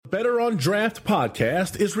Better on Draft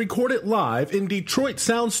podcast is recorded live in Detroit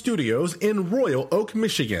Sound Studios in Royal Oak,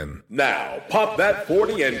 Michigan. Now, pop that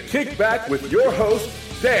 40 and kick back with your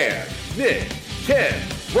hosts, Dan, Nick, Ken,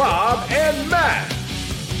 Rob, and Matt.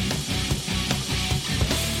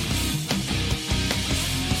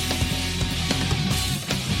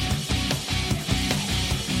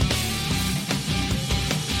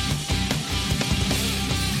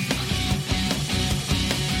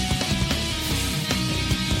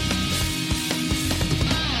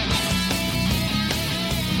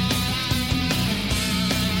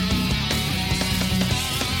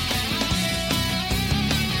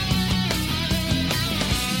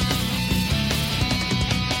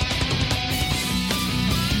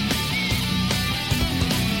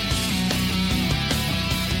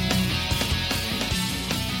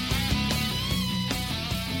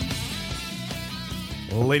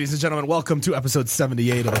 Ladies and gentlemen, welcome to episode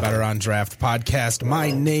 78 of the Better on Draft podcast.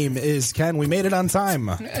 My name is Ken. We made it on time.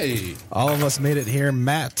 Hey. All of us made it here.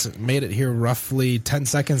 Matt made it here roughly 10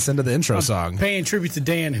 seconds into the intro song. Paying tribute to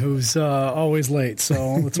Dan, who's always late,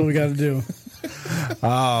 so that's what we got to do.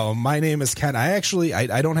 My name is Ken. I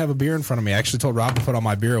don't have a beer in front of me. I actually told Rob to put all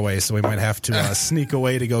my beer away, so we might have to sneak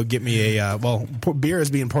away to go get me a, beer is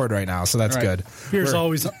being poured right now, so that's good. Beer's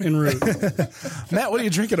always en route. Matt, what are you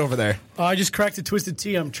drinking over there? I just cracked a Twisted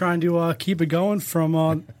Tea. I'm trying to keep it going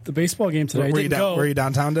from the baseball game today. Were you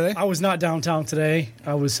downtown today? I was not downtown today.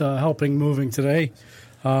 I was helping moving today,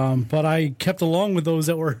 but I kept along with those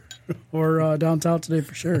that were downtown today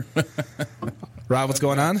for sure. Rob, what's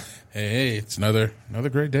going on? Hey, it's another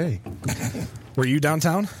great day. Were you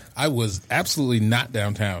downtown? I was absolutely not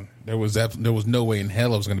downtown. There was no way in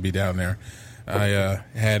hell I was going to be down there. I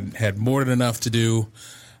had more than enough to do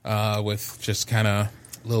with just kind of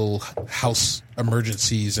little house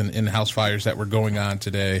emergencies and house fires that were going on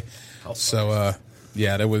today. So,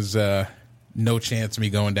 there was no chance of me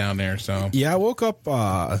going down there. So yeah, I woke up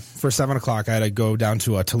for 7 o'clock. I had to go down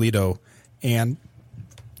to Toledo, and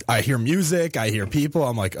I hear music, I hear people.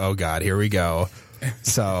 I'm like, oh God, here we go.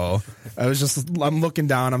 So I'm looking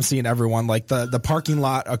down, I'm seeing everyone. Like the parking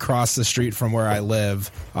lot across the street from where I live,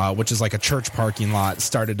 which is like a church parking lot,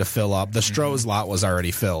 started to fill up. The Stroh's lot was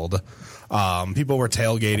already filled. People were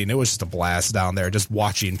tailgating. It was just a blast down there, just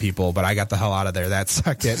watching people. But I got the hell out of there that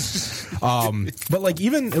second. But like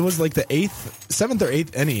even it was like the 7th or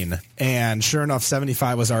 8th inning, and sure enough,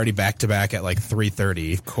 75 was already back to back at like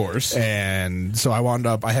 3:30. Of course. And so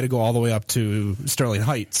I had to go all the way up to Sterling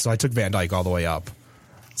Heights. So I took Van Dyke all the way up.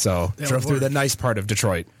 So drove through the nice part of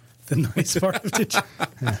Detroit. The nice part of Detroit.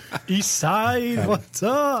 East Side, what's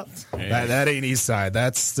up? That ain't East Side.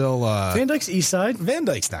 That's still Van Dyke's East Side. Van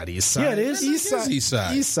Dyke's not East Side. Yeah, it is. East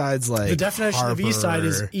Side. East Side's like the definition Harper. of East Side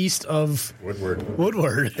is east of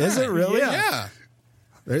Woodward. Is it really? Yeah.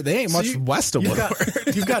 They ain't much west of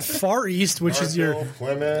Woodward. You've got Far East, which is your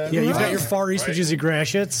Plymouth. you've got your Far East, which is your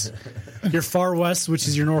Gratiot's, your Far West, which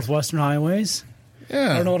is your Northwestern highways.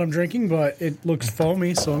 Yeah. I don't know what I'm drinking, but it looks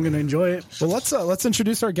foamy, so I'm going to enjoy it. Well, let's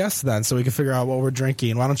introduce our guests then, so we can figure out what we're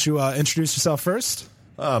drinking. Why don't you introduce yourself first?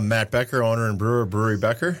 Matt Becker, owner and brewer, Brewery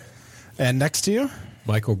Becker. And next to you,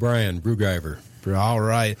 Mike O'Brien, Brewgyver. All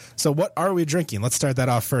right. So what are we drinking? Let's start that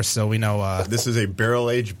off first, so we know. This is a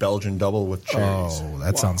barrel-aged Belgian double with cherries. Oh,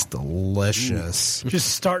 that sounds delicious.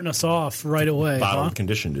 Just starting us off right away. Bottled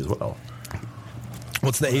conditioned as well.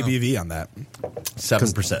 What's the ABV on that?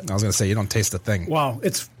 7%. I was going to say you don't taste a thing. Wow,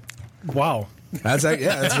 wow. That's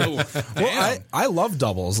well, I love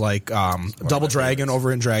doubles, like Double Dragon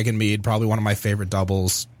over in Dragon Mead, probably one of my favorite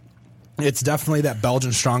doubles. It's definitely that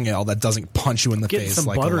Belgian strong ale that doesn't punch you in the face some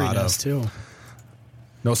like a lot of. too.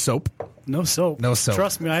 No soap. No soap.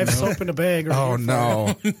 Trust me, I have soap in a bag. Oh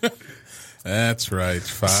no. That's right.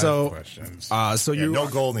 5 questions. So you no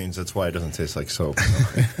Goldings. That's why it doesn't taste like soap.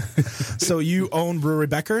 So you own Brewery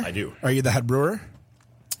Becker? I do. Are you the head brewer?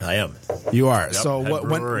 I am. You are. Yep, So head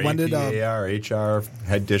brewer, when did HR,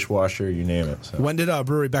 head dishwasher, you name it. So. When did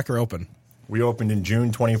Brewery Becker open? We opened in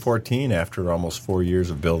June 2014 after almost 4 years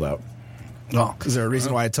of build out. Oh, is there a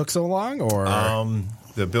reason why it took so long, or?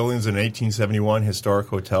 The building's an 1871 historic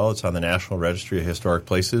hotel. It's on the National Registry of Historic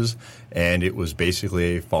Places, and it was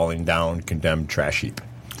basically a falling down, condemned trash heap.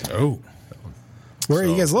 Oh. Where are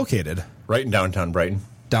you guys located? Right in downtown Brighton.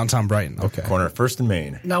 Downtown Brighton, okay. Corner of 1st and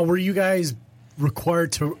Main. Now, were you guys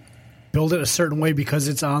required to build it a certain way because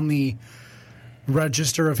it's on the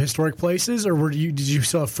Register of Historic Places, or did you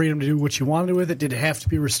still have freedom to do what you wanted with it? Did it have to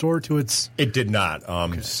be restored to its... It did not.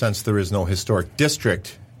 Since there is no historic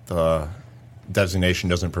district, the designation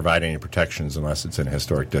doesn't provide any protections unless it's in a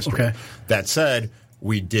historic district. Okay. That said,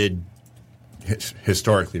 we did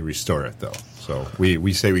historically restore it, though. So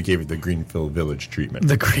we say we gave it the Greenfield Village treatment.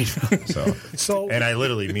 The Greenfield. So and I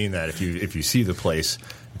literally mean that. If you see the place,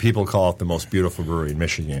 people call it the most beautiful brewery in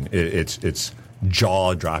Michigan. It's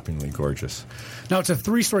jaw-droppingly gorgeous. Now it's a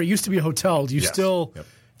 3-story. It used to be a hotel. Do you still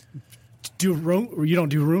do room? Or you don't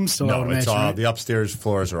do rooms still? No, I would it's imagine, all right? the upstairs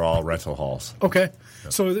floors are all rental halls. Okay,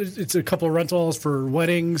 so it's a couple of rental halls for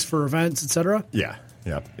weddings, for events, etc. Yeah.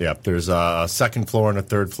 Yep. There's a second floor and a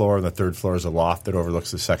third floor, and the third floor is a loft that overlooks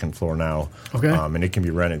the second floor now. Okay. And it can be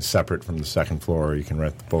rented separate from the second floor, or you can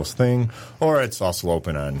rent both thing, or it's also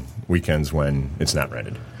open on weekends when it's not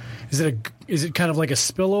rented. Is it kind of like a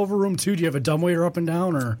spillover room too? Do you have a dumbwaiter up and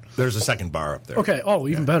down, or There's a second bar up there. okay? Oh,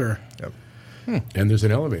 even better. Yep. And there's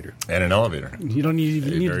an elevator. And an elevator. You don't need A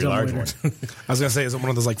a very large one. dumbwaiter. I was gonna say, is it one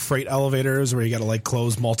of those like freight elevators where you got to like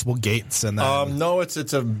close multiple gates and then? No, it's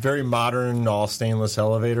a very modern, all stainless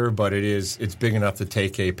elevator, but it's big enough to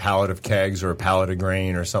take a pallet of kegs or a pallet of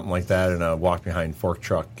grain or something like that, and a walk behind fork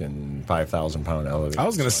truck and 5,000-pound elevator. I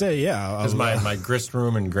was gonna say, yeah. Because my grist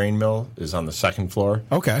room and grain mill is on the second floor.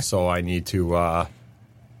 Okay. So I need to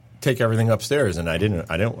take everything upstairs, and I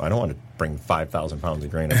don't want to bring 5,000 pounds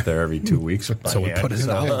of grain up there every 2 weeks. So we put it in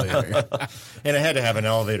an elevator. And I had to have an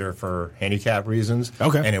elevator for handicap reasons.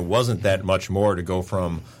 Okay. And it wasn't that much more to go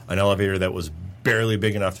from an elevator that was barely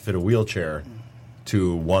big enough to fit a wheelchair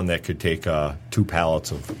to one that could take 2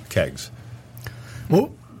 pallets of kegs.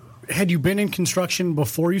 Well, had you been in construction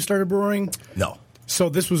before you started brewing? No. So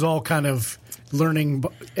this was all kind of learning.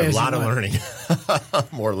 A lot of learning.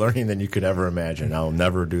 More learning than you could ever imagine. I'll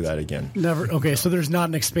never do that again. Never. Okay, so there's not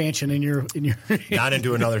an expansion in your. Not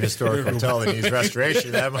into another historic hotel that needs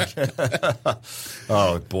restoration that much.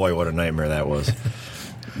 Oh, boy, what a nightmare that was.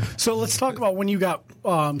 So let's talk about when you got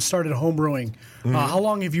started homebrewing. How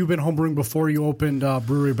long have you been homebrewing before you opened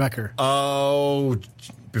Brewery Becker? Oh,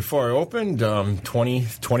 before I opened,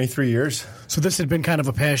 23 years. So this had been kind of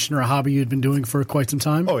a passion or a hobby you'd been doing for quite some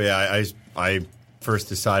time? Oh, yeah. I first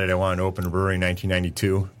decided I wanted to open a brewery in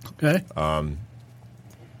 1992. Okay.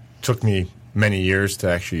 Took me many years to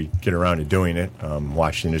actually get around to doing it.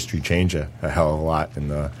 Watched the industry change a hell of a lot in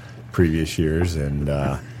the previous years, and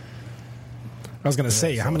I was gonna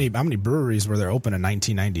say, how many breweries were there open in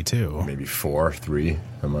 1992? maybe 4, 3,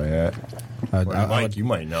 something like that. Mike, you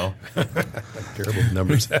might know. Terrible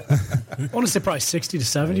numbers. I want to say probably 60 to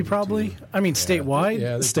 70, probably. I mean, statewide?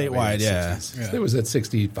 Yeah, Statewide, yeah. It was at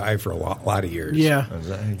 65 for a lot of years. Yeah.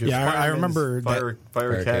 Yeah, I remember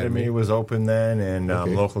Fire Academy was open then, and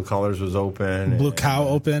Local Colors was open. Blue Cow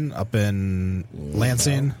open up in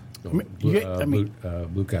Lansing. Blue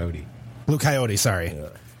Coyote. Blue Coyote, sorry. Yeah.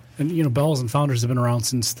 And, Bells and Founders have been around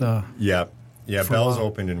since the Yeah. For a Bell's while.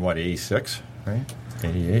 opened in, 86, right?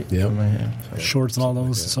 88? Yep. shorts and all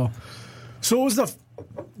those. So what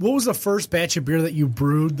was the first batch of beer that you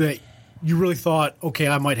brewed that you really thought, okay,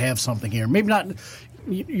 I might have something here? Maybe not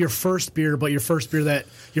your first beer, but your first beer that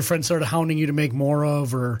your friends started hounding you to make more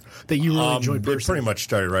of, or that you really enjoyed It personally? pretty much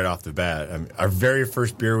started right off the bat. Our very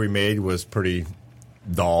first beer we made was pretty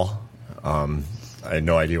dull. I had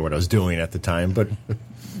no idea what I was doing at the time, but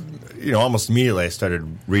almost immediately I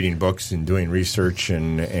started reading books and doing research,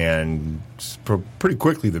 and pretty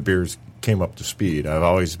quickly the beers came up to speed. I've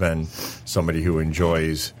always been somebody who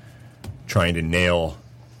enjoys trying to nail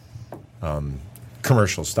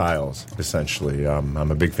commercial styles, essentially. I'm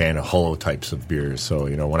a big fan of hollow types of beers. So,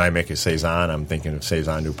 when I make a Saison, I'm thinking of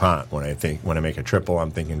Saison DuPont. When I make a triple,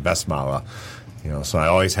 I'm thinking Westmalle. So I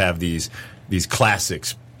always have these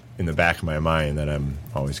classics in the back of my mind that I'm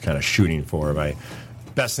always kind of shooting for. My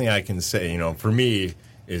best thing I can say, for me,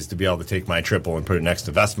 is to be able to take my triple and put it next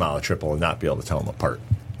to Westmalle triple and not be able to tell them apart.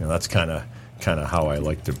 That's kind of how I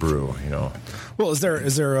like to brew. Well, is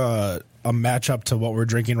there a matchup to what we're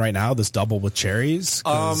drinking right now? This double with cherries?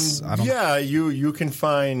 Yeah, you can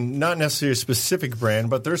find not necessarily a specific brand,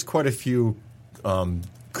 but there's quite a few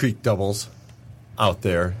Creek doubles out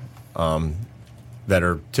there that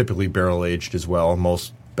are typically barrel aged as well.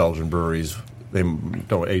 Most Belgian breweries, they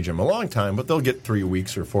don't age them a long time, but they'll get 3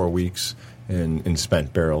 weeks or 4 weeks in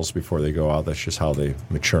spent barrels before they go out. That's just how they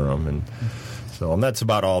mature them, and that's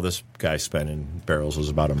about all this guy spent in barrels was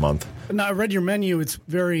about a month. Now, I read your menu. It's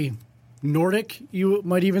very Nordic, you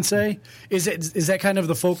might even say. Is that kind of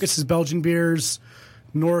the focus? Is Belgian beers,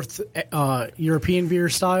 North European beer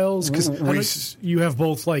styles? Because you have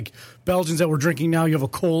both like Belgians that we're drinking now. You have a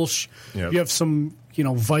Kolsch. Yep. You have some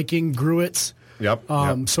Viking Gruits. Yep.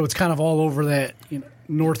 So it's kind of all over that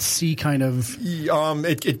North Sea kind of.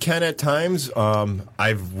 It can at times.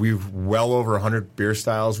 We've well over 100 beer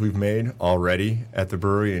styles we've made already at the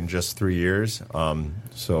brewery in just 3 years.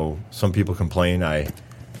 So some people complain I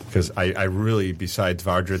because I really, besides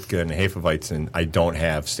Vardrutke and Hefeweizen, I don't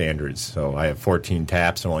have standards. So I have 14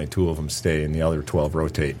 taps, and only 2 of them stay, and the other 12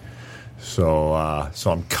 rotate. So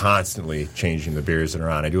I'm constantly changing the beers that are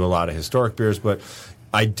on. I do a lot of historic beers, but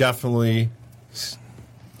I definitely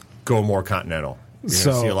go more continental. You're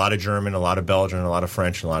going to see a lot of German, a lot of Belgian, a lot of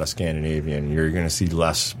French, and a lot of Scandinavian. You're going to see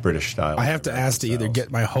less British style. I have to ask to either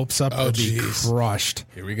get my hopes up or be crushed.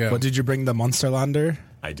 Here we go. What did you bring, the Munsterlander?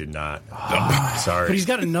 I did not. Sorry. But he's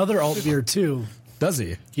got another alt beer, too. Does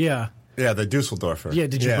he? Yeah. Yeah, the Dusseldorfer. Yeah,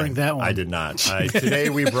 did you bring that one? I did not.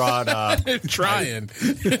 Today we brought... Trying.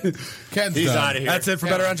 Ken's He's done. out of here. That's it for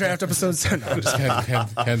Better on Draft episodes. Ken's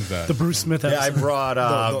done. The Bruce Smith Yeah, I episode.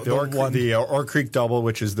 brought the Ore Creek Double,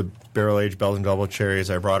 which is the barrel-aged Belgian double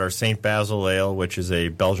cherries. I brought our St. Basil Ale, which is a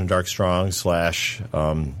Belgian dark strong /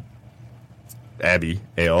 Abbey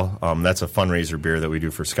Ale. That's a fundraiser beer that we do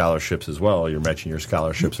for scholarships as well. You mentioned your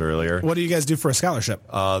scholarships earlier. What do you guys do for a scholarship?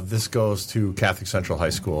 This goes to Catholic Central High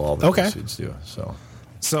School. All the proceeds do.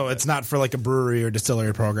 So it's not for like a brewery or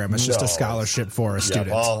distillery program. It's just a scholarship for a student.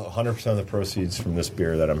 All 100% of the proceeds from this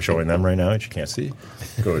beer that I'm showing them right now, that you can't see,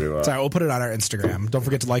 go to... Sorry, we'll put it on our Instagram. Don't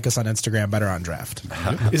forget to like us on Instagram, Better on Draft.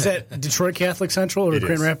 Is that Detroit Catholic Central or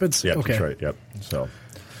Grand Rapids? Yeah, okay. Detroit, yep. So,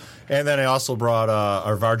 and then I also brought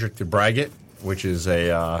our Vardrutke Braggot, which is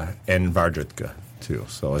a N Vardrutke, too.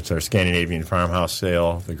 So it's our Scandinavian farmhouse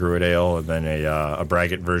ale, the Gruit ale, and then a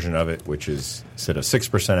Braggot version of it, which is, instead of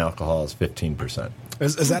 6% alcohol, is 15%.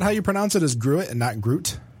 Is that how you pronounce it, as Gruit and not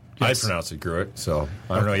Groot? Yes. I pronounce it Gruit, so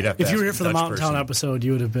I don't know. You'd have to if you were here for the Dutch Mountain Town episode,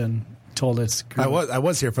 you would have been told it's Gruit. I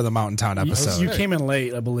was here for the Mountain Town episode. You came in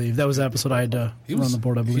late, I believe. That was the episode I had to run the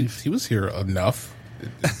board, I believe. He was here enough.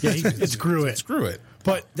 Yeah, it's Gruit. It's Gruit.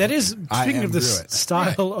 But that is, speaking of this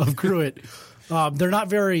style of Gruit, they're not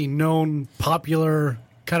very known, popular,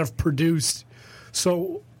 kind of produced.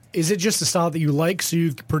 So is it just a style that you like, so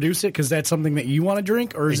you produce it because that's something that you want to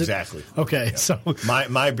drink? Or is exactly. It? Okay, yeah. So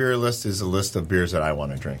my beer list is a list of beers that I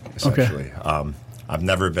want to drink, essentially. Okay. I've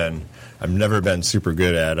never been super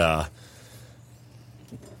good at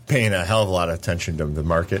paying a hell of a lot of attention to the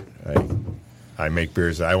market. I make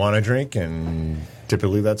beers that I want to drink, and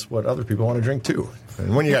typically that's what other people want to drink too.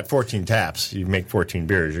 And when you got 14 taps, you make 14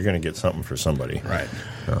 beers, you're going to get something for somebody. Right.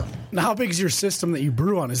 Now, how big is your system that you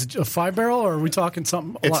brew on? Is it a 5-barrel, or are we talking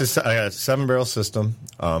something? I got a 7-barrel system.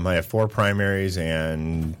 I have 4 primaries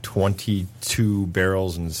and 22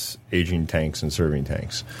 barrels and aging tanks and serving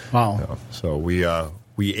tanks. Wow. So we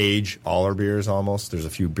age all our beers almost. There's a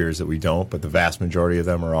few beers that we don't, but the vast majority of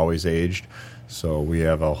them are always aged. So we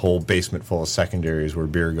have a whole basement full of secondaries where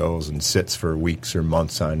beer goes and sits for weeks or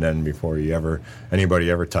months on end before anybody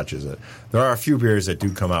ever touches it. There are a few beers that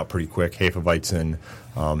do come out pretty quick. Hefeweizen,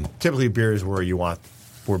 typically beers where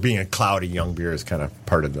being a cloudy young beer is kind of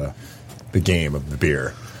part of the game of the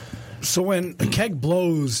beer. So when a keg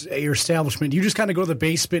blows at your establishment, you just kind of go to the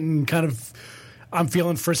basement and kind of, I'm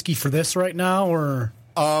feeling frisky for this right now, or?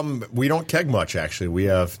 We don't keg much, actually. We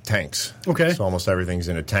have tanks. Okay. So almost everything's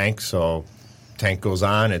in a tank. So tank goes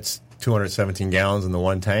on, it's 217 gallons in the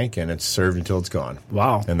one tank, and it's served until it's gone.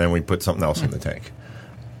 Wow. And then we put something else in the tank.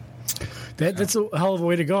 That's a hell of a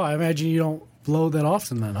way to go. I imagine you don't blow that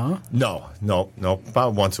often then, huh? No.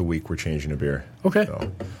 About once a week we're changing a beer. Okay.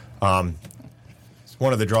 So, it's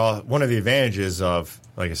one of the advantages of,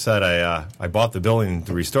 like I said, I bought the building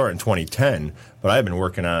to restore it in 2010, but I've been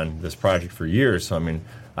working on this project for years. So I mean,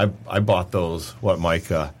 I bought those, Mike,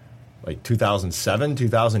 like 2007,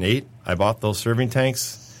 2008. I bought those serving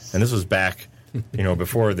tanks, and this was back,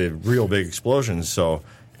 before the real big explosions. So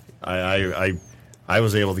I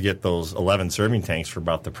was able to get those 11 serving tanks for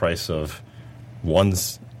about the price of one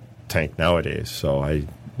tank nowadays. So I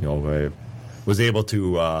was able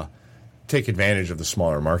to take advantage of the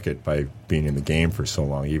smaller market by being in the game for so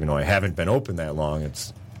long. Even though I haven't been open that long,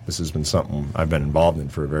 this has been something I've been involved in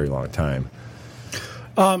for a very long time.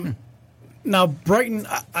 Now, Brighton,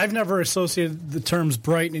 I've never associated the terms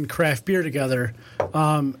Brighton and craft beer together.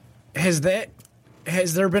 Has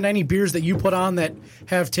there been any beers that you put on that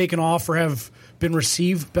have taken off or have been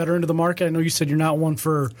received better into the market? I know you said you're not one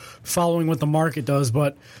for following what the market does,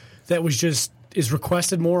 but that is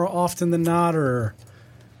requested more often than not, or?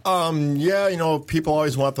 Yeah, people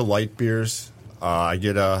always want the light beers. I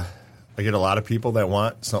get a lot of people that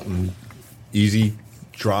want something easy,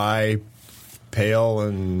 dry, pale,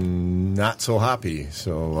 and not so hoppy.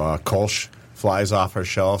 So Kolsch flies off our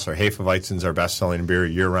shelves. Our Hefeweizen's our best-selling beer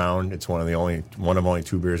year-round. It's one of only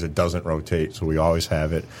 2 beers that doesn't rotate, so we always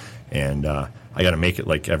have it. And I got to make it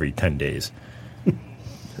like every 10 days.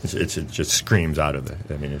 It just screams out of it.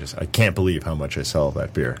 I mean, I can't believe how much I sell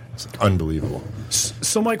that beer. It's unbelievable.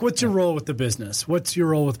 So, Mike, what's your role with the business? What's your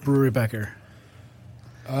role with Brewery Becker?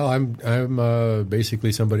 Well, I'm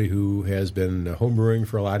basically somebody who has been homebrewing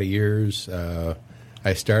for a lot of years.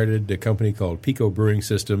 I started a company called Pico Brewing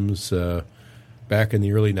Systems back in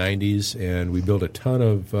the early 90s, and we built a ton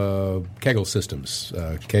of keggle systems,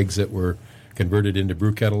 kegs that were converted into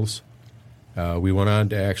brew kettles. We went on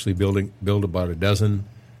to actually build about a dozen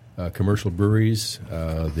commercial breweries.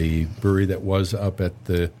 The brewery that was up at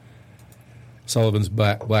the Sullivan's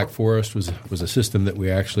Black Forest was a system that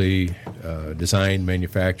we actually designed,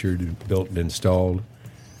 manufactured, built, and installed.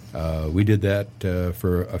 We did that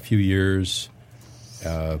for a few years,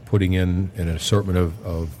 putting in an assortment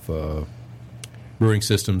of brewing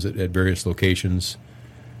systems at various locations.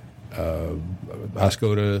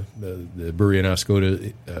 Oscoda, the brewery in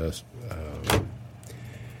Oscoda,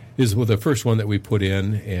 is the first one that we put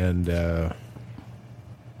in, and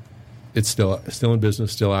it's still in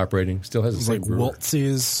business, still operating, still has the same brewer.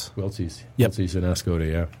 Wiltzi's. Yep. Wiltzi's in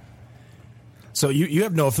Oscoda, yeah. So you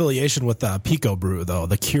have no affiliation with Pico Brew, though,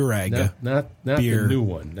 the Keurig not beer. The new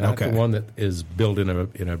one, not the one that is built in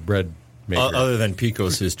a bread maker. Other than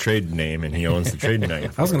Pico's his trade name, and he owns the trade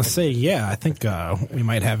name. I was going to say, yeah, I think we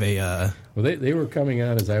might have a... Well, they were coming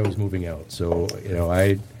on as I was moving out, so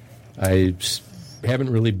I haven't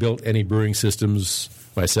really built any brewing systems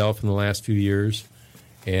myself in the last few years,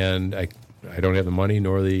 and I don't have the money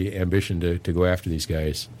nor the ambition to go after these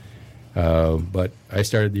guys. But I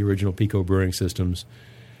started the original Pico Brewing Systems.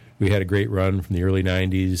 We had a great run from the early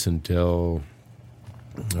 90s until,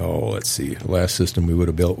 let's see, the last system we would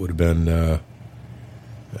have built would have been, I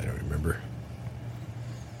don't remember.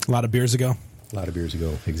 A lot of beers ago? A lot of beers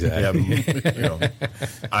ago, exactly.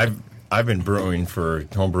 Yeah, I've been home brewing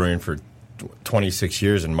for 26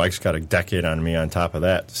 years, and Mike's got a decade on me on top of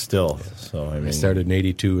that still. So I started in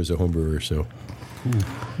 '82 as a home brewer, so.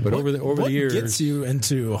 But over the years, what gets you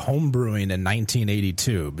into home brewing in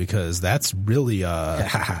 1982? Because that's really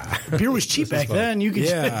beer was cheap back then. You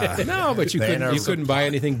could no, but you couldn't buy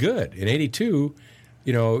anything good in '82.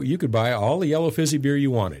 You could buy all the yellow fizzy beer you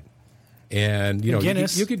wanted, and you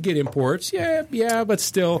could get imports. Yeah, but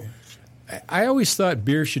still, I always thought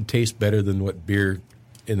beer should taste better than what beer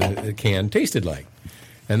in the can tasted like.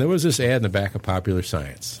 And there was this ad in the back of Popular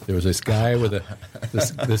Science. There was this guy with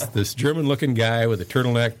this German-looking guy with a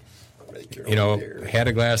turtleneck, had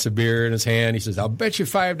a glass of beer in his hand. He says, "I'll bet you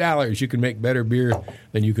 $5 you can make better beer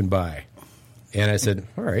than you can buy." And I said,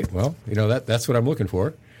 "All right, well, that's what I'm looking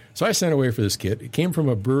for." So I sent away for this kit. It came from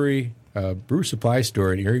a brew supply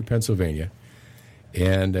store in Erie, Pennsylvania.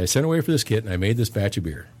 And I sent away for this kit, and I made this batch of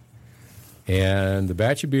beer. And the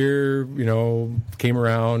batch of beer, came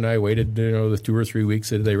around. I waited, the 2 or 3 weeks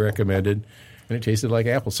that they recommended, and it tasted like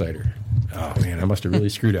apple cider. Oh, man, I must have really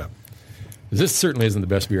screwed up. This certainly isn't the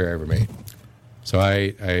best beer I ever made. So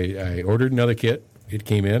I ordered another kit. It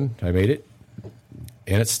came in. I made it,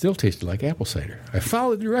 and it still tasted like apple cider. I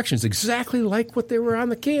followed the directions exactly like what they were on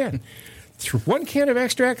the can. 1 can of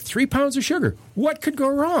extract, 3 pounds of sugar. What could go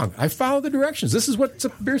wrong? I followed the directions. This is what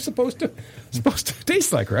beer's supposed to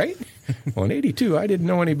taste like, right? Well, in '82, I didn't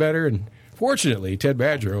know any better, and fortunately, Ted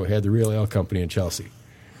Badgerow had the Real Ale Company in Chelsea.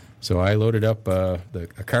 So I loaded up a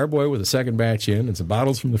carboy with a second batch in and some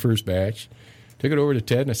bottles from the first batch, took it over to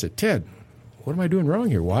Ted, and I said, "Ted, what am I doing wrong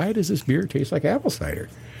here? Why does this beer taste like apple cider?"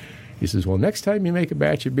 He says, "Well, next time you make a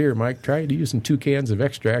batch of beer, Mike, try using 2 cans of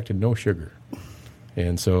extract and no sugar."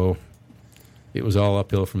 And so it was all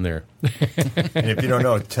uphill from there. And if you don't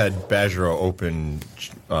know, Ted Badgerow opened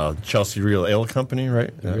Chelsea Real Ale Company, right?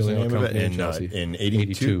 That was the name of it. In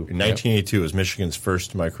 82. In 1982, it was Michigan's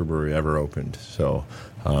first microbrewery ever opened. So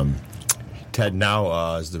Ted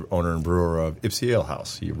now is the owner and brewer of Ipsy Ale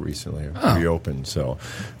House. He recently reopened. So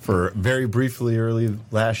for very briefly early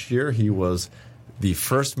last year, he was the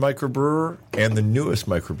first microbrewer and the newest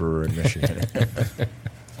microbrewer in Michigan.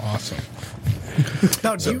 Awesome.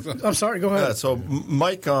 Now, I'm sorry, go ahead. So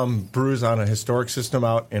Mike brews on a historic system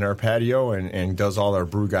out in our patio and does all our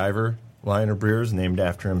Brewgyver line of beers named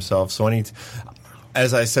after himself. So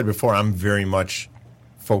as I said before, I'm very much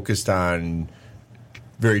focused on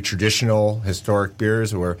very traditional, historic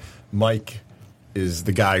beers, where Mike is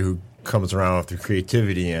the guy who comes around with the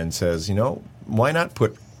creativity and says, why not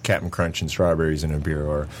put Captain Crunch and strawberries in a beer,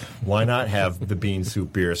 or why not have the bean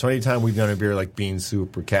soup beer? So anytime we've done a beer like bean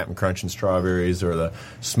soup or Captain Crunch and strawberries, or the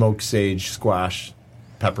smoked sage squash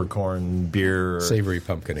peppercorn beer, or savory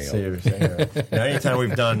pumpkin ale. Anytime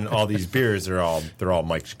we've done all these beers, they're all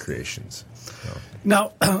Mike's creations. So.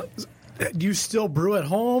 Now, Do you still brew at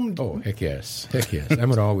home? Oh, heck yes. I'm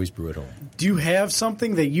going to always brew at home. Do you have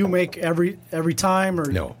something that you make every time?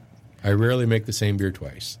 Or No. I rarely make the same beer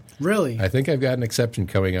twice. Really? I think I've got an exception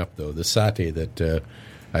coming up, though. The Sate that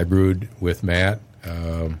I brewed with Matt.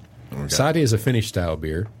 Sate is a Finnish-style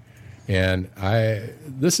beer. And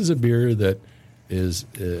this is a beer that is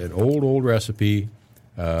an old recipe.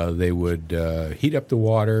 They would heat up the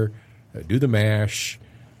water, do the mash.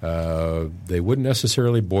 They wouldn't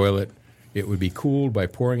necessarily boil it. It would be cooled by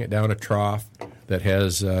pouring it down a trough that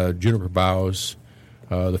has juniper boughs.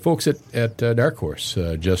 The folks at Dark Horse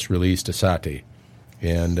just released a Sate.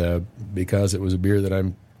 And because it was a beer that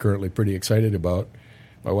I'm currently pretty excited about,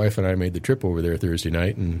 my wife and I made the trip over there Thursday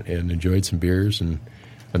night and enjoyed some beers. And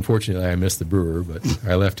unfortunately, I missed the brewer, but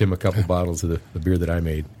I left him a couple bottles of the beer that I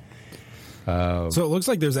made. So it looks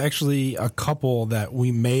like there's actually a couple that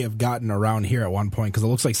we may have gotten around here at one point, because it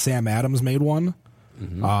looks like Sam Adams made one.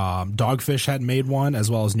 Mm-hmm. Dogfish had made one, as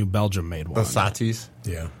well as New Belgium made one. The Satis?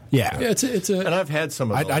 Yeah. It's a. And I've had some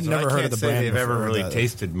of those. I'd never heard of the brand they've ever really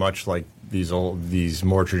tasted much like these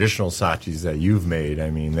more traditional Satis that you've made. I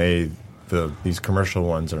mean, these commercial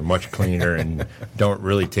ones are much cleaner and don't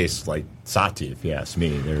really taste like Sati, if you ask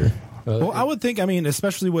me. They're well, I would think,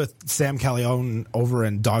 especially with Sam Callione over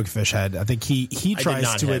in Dogfish Head, I think he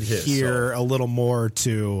tries to adhere a little more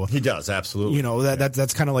to. He does, absolutely.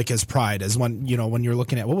 That's kind of like his pride, is when you're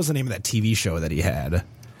looking at, what was the name of that TV show that he had?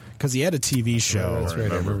 Because he had a TV show,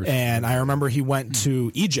 and I remember he went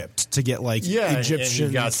to Egypt to get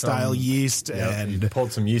Egyptian-style yeast, and he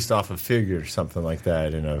pulled some yeast off a fig or something like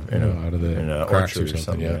that in a orchard or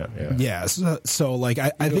something. Yeah. So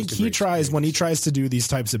I think he tries, when he tries to do these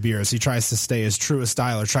types of beers, he tries to stay as true a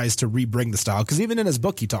style, or tries to rebring the style. Because even in his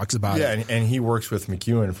book, he talks about it. Yeah, and he works with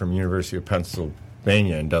McEwen from University of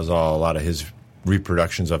Pennsylvania and does a lot of his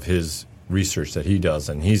reproductions of his research that he does,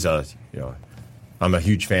 and he's I'm a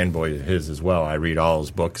huge fanboy of his as well. I read all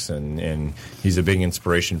his books, and he's a big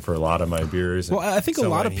inspiration for a lot of my beers. Well, I think a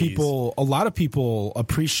lot of people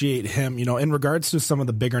appreciate him, in regards to some of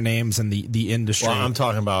the bigger names in the industry. Well, I'm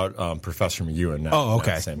talking about Professor McEwen,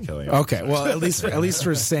 not Sam Kelly. Okay, well, at least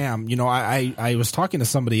for Sam, I was talking to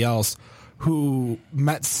somebody else who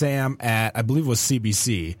met Sam at, I believe it was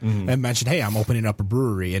CBC, and mentioned, hey, I'm opening up a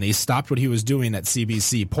brewery. And he stopped what he was doing at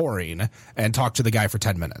CBC pouring and talked to the guy for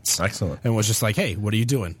 10 minutes. Excellent. And was just like, hey, what are you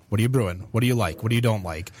doing? What are you brewing? What do you like? What do you don't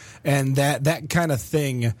like? And that kind of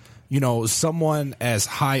thing, someone as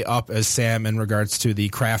high up as Sam in regards to the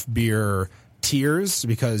craft beer tiers,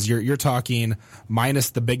 because you're talking minus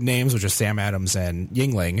the big names, which are Sam Adams and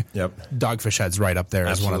Yingling. Yep. Dogfish Head's right up there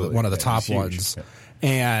as one of the top ones. Yep.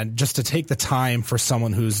 And just to take the time for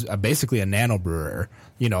someone who's basically a nano brewer,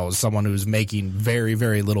 someone who's making very,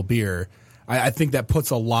 very little beer, I think that puts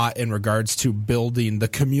a lot in regards to building the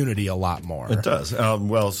community a lot more. It does.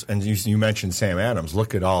 And you mentioned Sam Adams.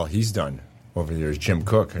 Look at all he's done over the years. Jim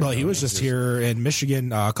Cook. Well, he was just here in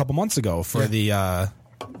Michigan a couple months ago for the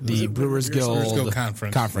Brewers Guild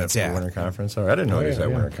conference. The Winter Conference. Oh, I didn't know he was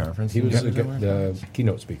at Winter Conference. He was the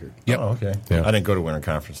keynote speaker. Yep. Oh, okay. Yeah. I didn't go to Winter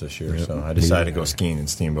Conference this year, so I decided to go skiing in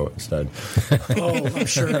Steamboat instead. I'm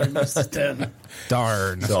sure I missed it then.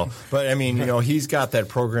 Darn. But he's got that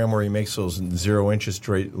program where he makes those 0 interest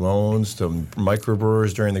rate loans to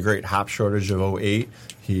microbrewers during the great hop shortage of 2008.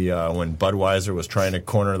 He, when Budweiser was trying to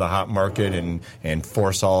corner the hop market and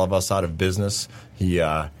force all of us out of business,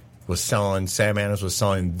 Sam Adams was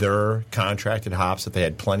selling their contracted hops that they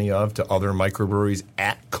had plenty of to other microbreweries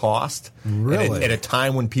at cost. Really? At a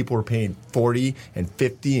time when people were paying $40 and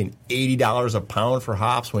 $50 and $80 a pound for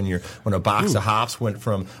hops, when a box of hops went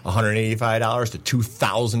from $185 to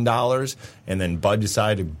 $2,000, and then Bud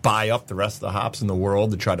decided to buy up the rest of the hops in the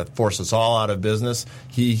world to try to force us all out of business.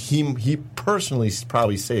 He personally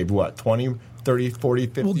probably saved what, 20, 30, 40,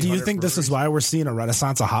 50. Well, do you think this is why we're seeing a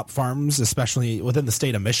renaissance of hop farms, especially within the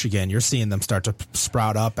state of Michigan? You're seeing them start to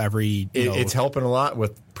sprout up It's helping a lot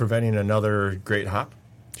with preventing another great hop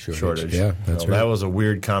shortage. Yeah, that's right. That was a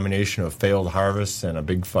weird combination of failed harvests and a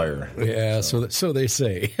big fire. Yeah, so they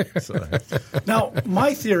say. Now,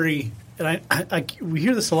 my theory, and we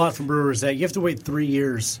hear this a lot from brewers, that you have to wait 3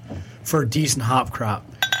 years for a decent hop crop.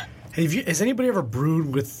 Has anybody ever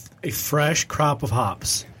brewed with a fresh crop of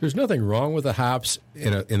hops? There's nothing wrong with the hops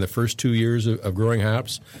in the first 2 years of growing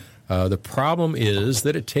hops. The problem is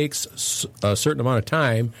that it takes a certain amount of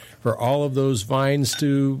time for all of those vines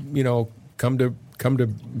to come to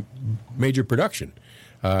major production.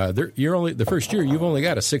 You're only the first year. You've only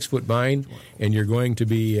got a 6-foot vine, and you're going to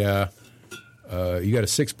be you got a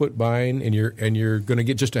 6-foot vine, and you're going to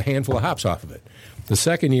get just a handful of hops off of it. The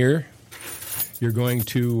second year, You're going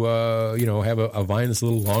to have a vine that's a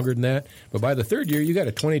little longer than that. But by the third year, you got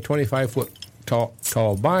a 20, 25 foot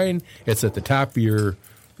tall vine. It's at the top of your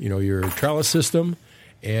trellis system,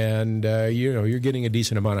 and you're getting a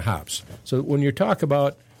decent amount of hops. So when you talk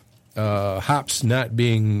about hops not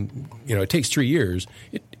being, it takes 3 years.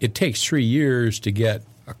 It takes 3 years to get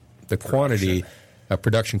the quantity,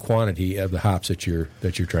 production quantity of the hops that you're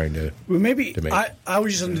trying to. Well, maybe to make. I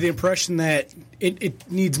was just under the impression that it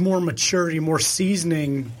needs more maturity, more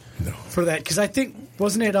seasoning for that. Because I think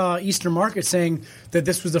wasn't it Eastern Market saying that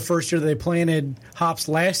this was the first year that they planted hops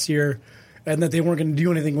last year, and that they weren't going to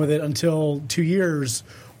do anything with it until 2 years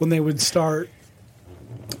when they would start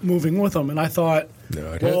moving with them. And I thought,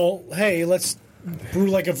 hey, let's brew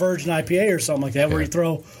like a virgin IPA or something like that, where you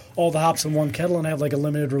throw all the hops in one kettle and have like a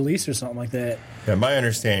limited release or something like that. Yeah, my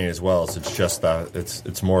understanding as well is it's just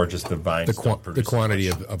it's more just the vine. The quantity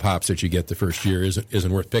of hops that you get the first year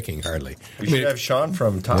isn't worth picking hardly. We should have Sean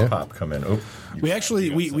from Top Hop come in. We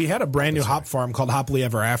had a brand new hop farm called Happily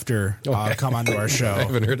Ever After come onto our show. I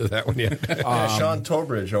haven't heard of that one yet. Sean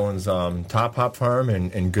Tolbridge owns Top Hop Farm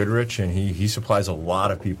in Goodrich, and he supplies a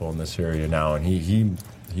lot of people in this area now, and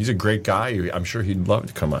he's a great guy. I'm sure he'd love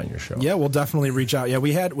to come on your show. Yeah, we'll definitely reach out. Yeah,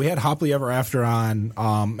 we had Happily Ever After on,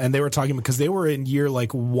 and they were talking because they were in year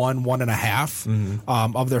like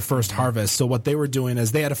 1.5 of their first harvest. So what they were doing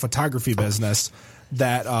is they had a photography business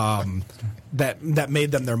that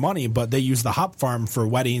made them their money, but they used the hop farm for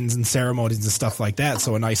weddings and ceremonies and stuff like that.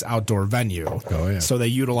 So a nice outdoor venue. Oh yeah. So they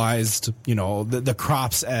utilized the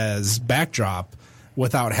crops as backdrop,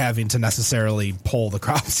 without having to necessarily pull the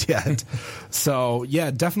crops yet. So, yeah,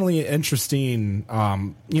 definitely interesting.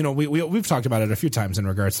 We've talked about it a few times in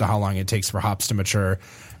regards to how long it takes for hops to mature.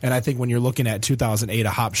 And I think when you're looking at 2008, a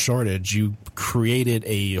hop shortage, you created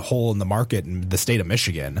a hole in the market in the state of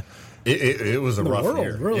Michigan. It was a rough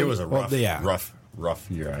year. Really? It was a rough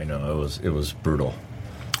year. I know. It was brutal.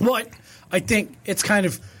 Well, I think it's kind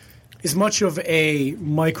of as much of a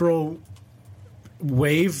micro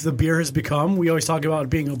wave the beer has become. We always talk about it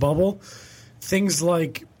being a bubble. Things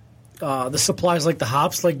like the supplies, like the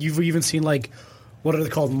hops, like you've even seen, like, what are they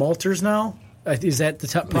called, malters now? Is that the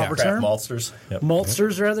proper term? Maltsters. Yep.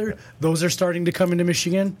 Maltsters, rather. Those are starting to come into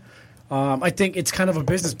Michigan. I think it's kind of a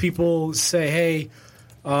business. People say, hey,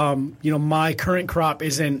 my current crop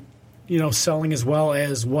isn't, selling as well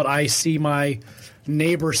as what I see my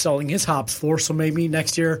neighbor selling his hops for, so maybe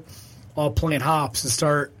next year I'll plant hops and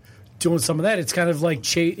start doing some of that. It's kind of like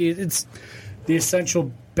it's the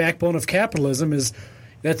essential backbone of capitalism.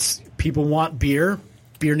 That's people want beer.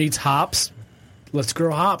 Beer needs hops. Let's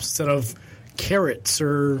grow hops instead of carrots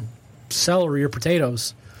or celery or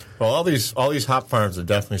potatoes. Well, all these hop farms are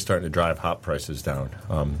definitely starting to drive hop prices down.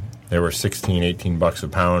 They were $16, $18 a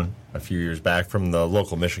pound a few years back from the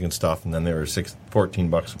local Michigan stuff, and then they were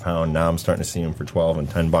 $14 a pound. Now I'm starting to see them for $12 and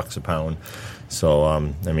 $10 a pound.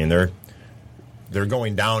 So they're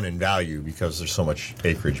going down in value because there's so much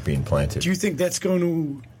acreage being planted. Do you think that's going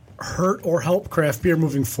to hurt or help craft beer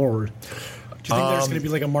moving forward? Do you think there's going to be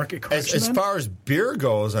like a market correction? As far as beer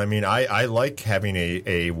goes, I like having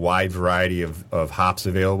a wide variety of hops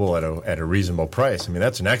available at a reasonable price.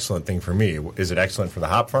 That's an excellent thing for me. Is it excellent for the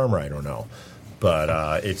hop farmer? I don't know.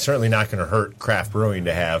 But it's certainly not going to hurt craft brewing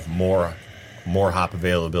to have more hop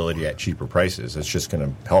availability at cheaper prices. It's just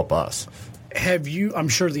going to help us. Have you, I'm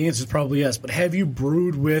sure the answer is probably yes, but have you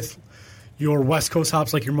brewed with your West Coast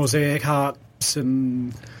hops, like your Mosaic hops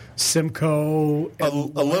and Simcoe? A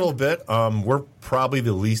little bit. We're probably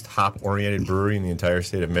the least hop-oriented brewery in the entire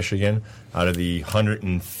state of Michigan. Out of the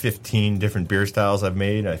 115 different beer styles I've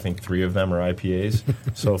made, I think 3 of them are IPAs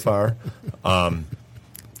so far.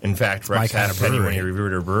 In fact, Rex Halfpenny, when he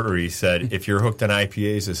reviewed our brewery, said, if you're hooked on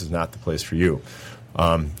IPAs, this is not the place for you.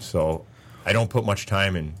 So I don't put much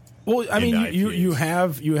time in. Well, you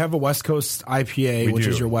have a West Coast IPA, which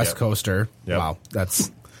is your West Coaster. Yep. Wow,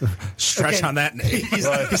 that's stretch on that name. He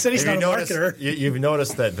said he's not a marketer. You've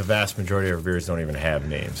noticed that the vast majority of our beers don't even have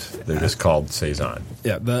names; they're just called saison.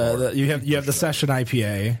 Yeah, you have the Session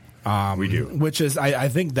IPA. We do, which is I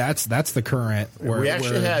think that's the current. We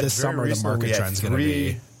actually had this summer the market trend's going to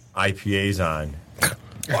be 3 IPAs on.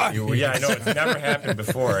 Yeah, I know it's never happened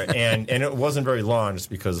before, and it wasn't very long,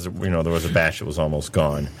 just because there was a batch that was almost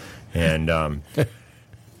gone, and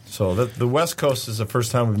so the West Coast is the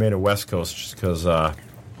first time we've made a West Coast, just because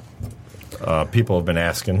people have been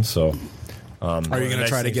asking. So, are you going to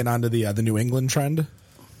try to get onto the New England trend?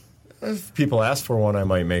 If people ask for one, I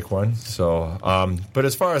might make one. So, but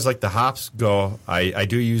as far as like the hops go, I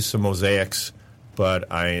do use some Mosaics.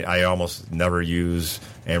 but I almost never use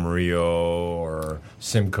Amarillo or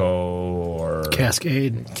Simcoe or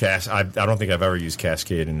Cascade. I don't think I've ever used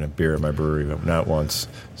Cascade in a beer at my brewery, not once.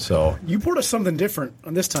 So you poured us something different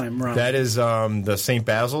on this time around. that is the St.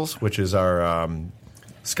 Basil's, which is our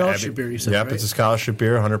scholarship beer. You said, yep, right? It's a scholarship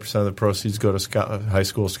beer. 100% of the proceeds go to high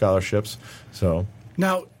school scholarships. So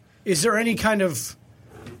now, is there any kind of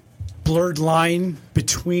blurred line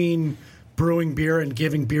between brewing beer and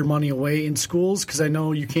giving beer money away in schools? Because I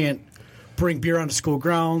know you can't bring beer onto school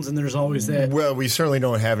grounds, and there's always that. Well, we certainly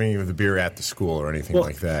don't have any of the beer at the school or anything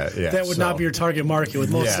like that. Yeah, that would not be your target market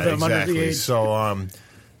with most of them under the age. So,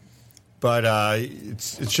 but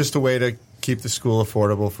it's just a way to keep the school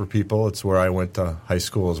affordable for people. It's where I went to high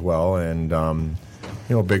school as well, and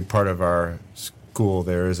a big part of our school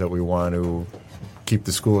there is that we want to keep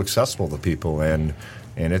the school accessible to people, and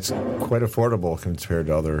it's quite affordable compared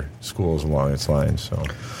to other schools along its lines.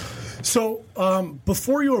 So,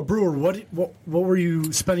 before you were a brewer, what were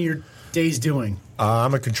you spending your days doing?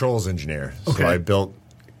 I'm a controls engineer, Okay. so I built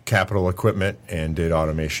capital equipment and did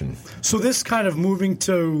automation. So this kind of moving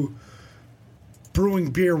to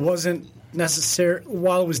brewing beer wasn't necessary.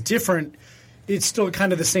 While it was different, it's still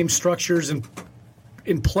kind of the same structures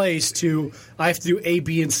in place to I have to do A,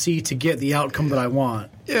 B, and C to get the outcome that I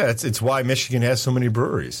want. Yeah, it's why Michigan has so many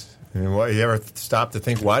breweries. I mean, why you ever stop to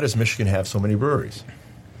think, why does Michigan have so many breweries?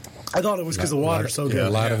 I thought it was because the water's so good. A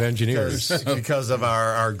lot of engineers. Because of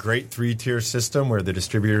our great 3-tier system where the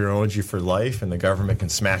distributor owns you for life and the government can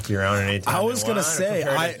smack you around anytime I was going to say,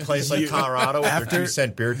 a place like Colorado with their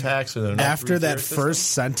 2-cent beer tax. After that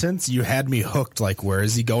first sentence, you had me hooked. Like, where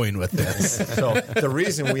is he going with this? So the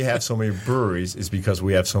reason we have so many breweries is because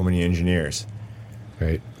we have so many engineers.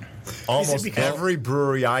 Right. Almost every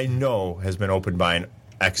brewery I know has been opened by an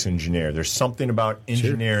ex-engineer. There's something about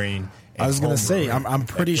engineering. I was going to say, I'm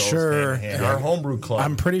pretty sure our homebrew club.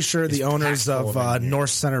 I'm pretty sure the owners of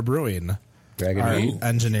North Center Brewing Dragon are Mead.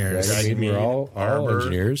 engineers. Dragon Mead, we're all Harbor,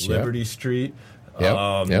 engineers. Liberty Street.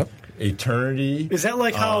 Yep. Eternity. Is that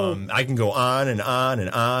like how I can go on and on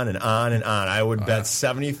and on and on and on? I would bet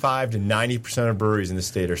 75 to 90% of breweries in the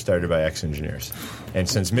state are started by ex-engineers. And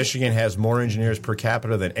since Michigan has more engineers per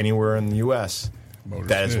capita than anywhere in the U.S.,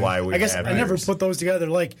 that is why we. I guess I never put those together.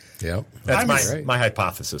 Like, that's my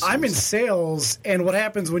hypothesis. I'm in sales, and what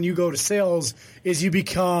happens when you go to sales is you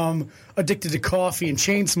become addicted to coffee and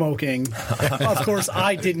chain smoking. Of course,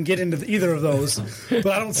 I didn't get into either of those, but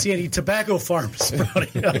I don't see any tobacco farms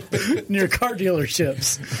sprouting up near car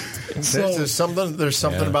dealerships. So, there's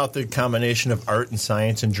something about the combination of art and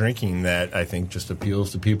science and drinking that I think just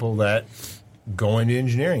appeals to people that go into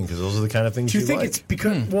engineering, because those are the kind of things do you think like. it's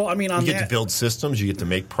because? Well, I mean, you get to build systems, you get to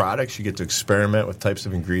make products, you get to experiment with types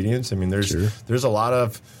of ingredients. I mean, there's a lot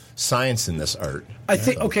of science in this art. I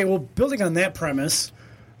think. Okay, well, building on that premise,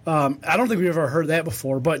 I don't think we've ever heard that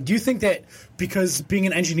before. But do you think that because being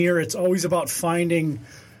an engineer, it's always about finding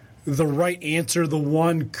the right answer, the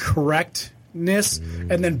one correctness,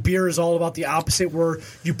 and then beer is all about the opposite, where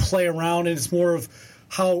you play around and it's more of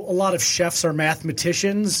how a lot of chefs are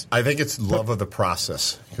mathematicians? I think it's love of the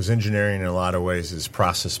process, because engineering in a lot of ways is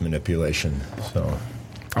process manipulation. So,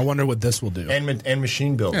 I wonder what this will do. And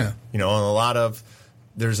machine building. Yeah. You know, and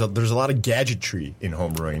there's a lot of gadgetry in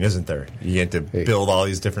homebrewing, isn't there? You get to build all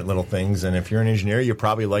these different little things, and if you're an engineer, you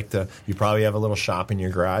probably have a little shop in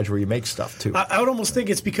your garage where you make stuff too. I would almost think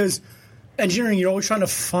it's because engineering, you're always trying to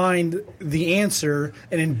find the answer,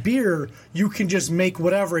 and in beer, you can just make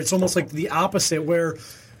whatever. It's almost like the opposite, where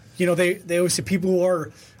they always say people who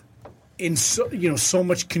are in so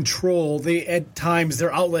much control, they at times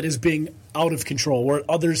their outlet is being out of control, where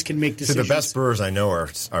others can make decisions. So the best brewers I know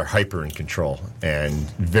are hyper in control and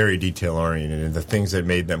very detail oriented, and the things that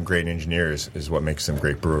made them great engineers is what makes them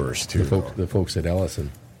great brewers too. The folks at Ellison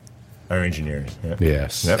are engineers. Yeah.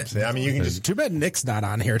 Yes. Yep. I mean, you can just. Too bad Nick's not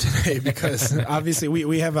on here today, because obviously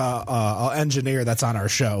we have a engineer that's on our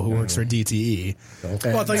show who works for DTE.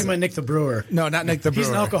 Well, I thought you meant Nick the brewer. No, not Nick the brewer. He's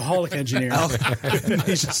an alcoholic engineer.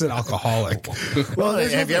 He's just an alcoholic. Well,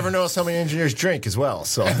 have you ever noticed how many engineers drink as well?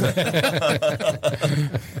 So you got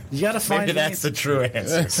to find. Maybe that's the true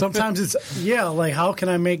answer. Sometimes it's like, how can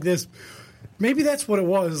I make this? Maybe that's what it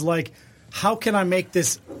was. Like, how can I make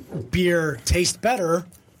this beer taste better?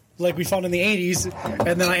 Like we found in the 80s,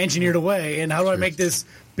 and then I engineered away. And how do I make this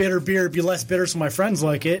bitter beer be less bitter so my friends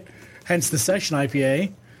like it? Hence the session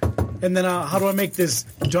IPA. And then how do I make this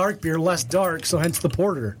dark beer less dark, so hence the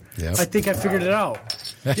porter? Yep. I think I figured it out.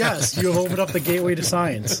 Yes, you have opened up the gateway to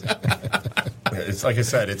science. It's like I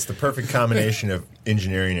said, it's the perfect combination of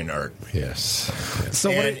engineering and art. Yes.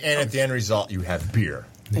 So and at the end result, you have beer.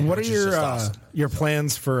 What are your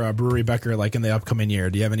plans for Brewery Becker like in the upcoming year?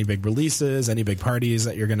 Do you have any big releases, any big parties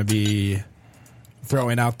that you're going to be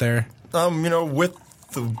throwing out there? With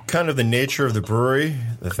the kind of the nature of the brewery,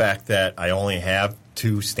 the fact that I only have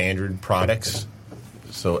 2 standard products,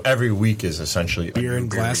 so every week is essentially a beer and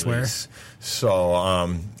glassware. Release. So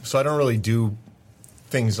I don't really do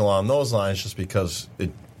things along those lines, just because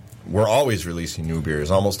we're always releasing new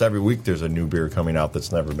beers. Almost every week there's a new beer coming out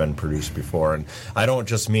that's never been produced before. And I don't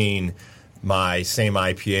just mean my same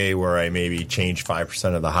IPA where I maybe change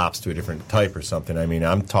 5% of the hops to a different type or something. I mean,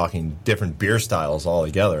 I'm talking different beer styles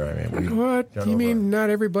altogether. I mean, what? You mean not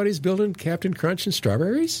everybody's building Captain Crunch and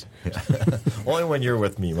strawberries? Only when you're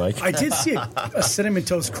with me, Mike. I did see a Cinnamon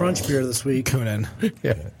Toast Crunch beer this week. Coonan.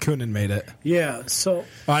 Yeah. Coonan made it. Yeah, so...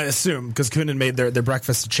 I assume, because Coonan made their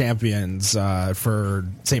Breakfast of Champions for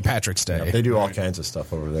St. Patrick's Day. Yeah, they do all kinds of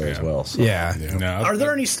stuff over there as well. So. Yeah. No, are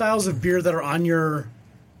there any styles of beer that are on your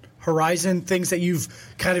horizon, things that you've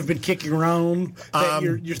kind of been kicking around that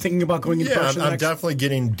you're thinking about going into production I'm next? definitely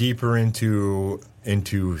getting deeper into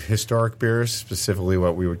historic beers, specifically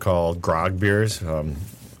what we would call grog beers.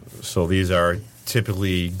 So these are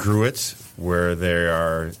typically gruits, where there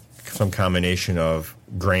are some combination of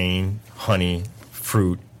grain, honey,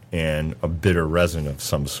 fruit, and a bitter resin of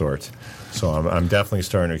some sort. So I'm definitely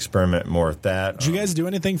starting to experiment more with that. Did you guys do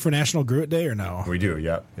anything for National Gruit Day or no? We do,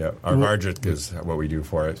 yeah. Our Margit is what we do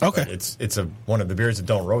for it. Okay. It's one of the beers that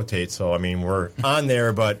don't rotate, so I mean we're on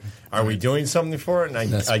there, but are we doing something for it? And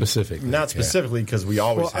Not specifically. Not specifically, because we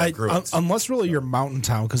always have Gruits. Unless really you're Mountain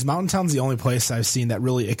Town, because Mountain Town's the only place I've seen that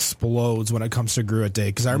really explodes when it comes to Gruit Day.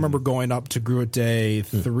 Because I remember going up to Gruit Day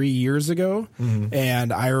 3 years ago,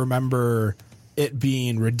 and I remember it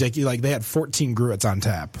being ridiculous. Like, they had 14 Gruits on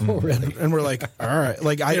tap. Oh, really? And we're like, all right.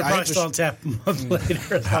 Like, They're probably still on tap a month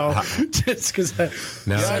later, though. Just because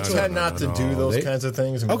I tend not to do those kinds of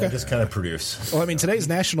things. I mean, I just kind of produce. Well, I mean, today's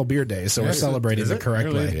National Beer Day, so we're celebrating it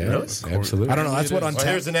correctly. Really? Yeah, absolutely. I don't know. That's what Untapped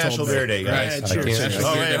Here's the National Beer Day, guys. Cheers.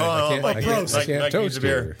 I can't toast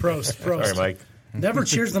beer. Prost. Sorry, Mike. Never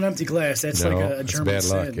cheers with an empty glass. That's like a German bad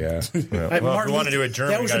luck, sin. yeah. Well, if we want to do it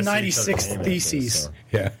German, that was a 96th thesis.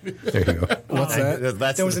 Yeah, there you go. What's that?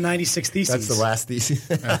 That was a 96th thesis. That's the last thesis.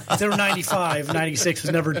 There were 95. 96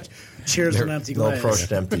 was never cheers with an empty No, glass.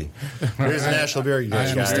 Prost empty. Here's the National Beer, you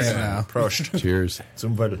guys. now. Prost. Cheers.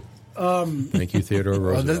 Zum better. Thank you, Theodore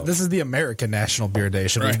Roosevelt. This is the American National Beer Day.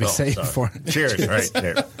 Should we be saying for Cheers. Right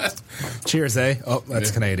there. Cheers, eh? Oh, that's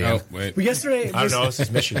Canadian. Oh, wait. Well, yesterday I don't know. This is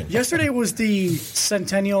Michigan. Yesterday was the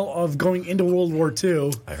centennial of going into World War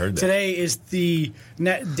II. I heard that. Today is the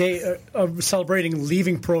day of celebrating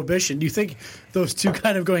leaving Prohibition. Do you think those two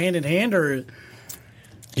kind of go hand in hand, or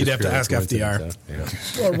You'd have to ask FDR.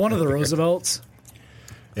 or one of the Roosevelts?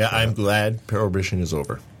 Yeah, I'm glad Prohibition is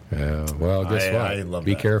over. Well, guess what? I love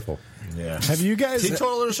Be that. careful. Yeah. Have you guys?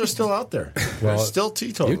 Teetotalers are still out there. Well, There's still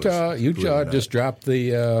teetotalers. Utah just dropped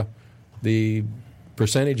the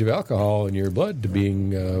percentage of alcohol in your blood to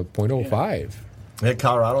being 0.05. Yeah,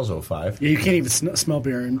 Colorado's 05. Yeah, you can't even smell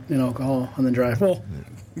beer and alcohol on the drive.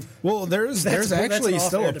 Well, there's That's actually an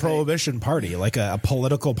still off-air a debate. prohibition party, like a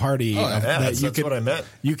political party. That's what I meant.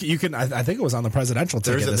 You can. I think it was on the presidential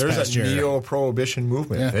ticket this There's past a year. neo-prohibition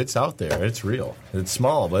movement. Yeah. It's out there. It's real. It's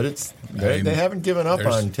small, but they haven't given up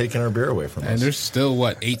on taking our beer away from us. And there's still,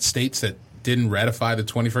 8 states that didn't ratify the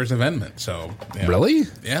 21st Amendment. So yeah. Really?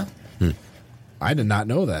 Yeah. I did not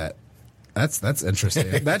know that. That's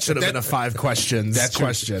interesting. That should have been a 5 questions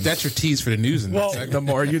question. That's your tease for the news. In Well, that the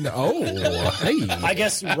more you know. Oh, hey. I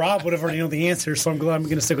guess Rob would have already known the answer, so I'm glad I'm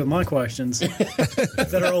going to stick with my questions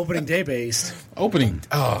that are opening day based. opening.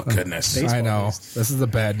 Oh goodness. Baseball I know. based. This is the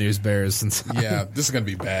bad news bears. Since Yeah, this is gonna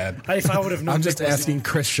be bad. If I would have known, I'm just Nick was- asking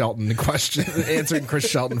Chris Shelton the question, answering Chris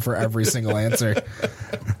Shelton for every single answer.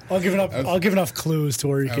 I'll give enough clues to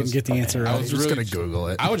where you can get the answer. I Right. was just really gonna Google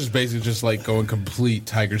it. I was just basically just like going complete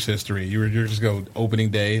Tigers history. You're just go opening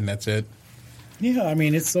day and that's it. Yeah, I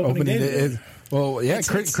mean it's opening, Opening day. day. Well, yeah,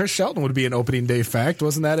 It's- Chris Shelton would be an opening day fact.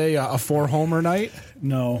 Wasn't that a 4-homer night?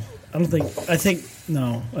 No, I don't think. I think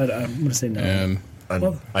no. I'm going to say no. And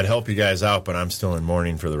I'd help you guys out, but I'm still in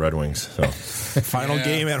mourning for the Red Wings. So Final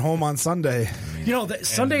game at home on Sunday. You know,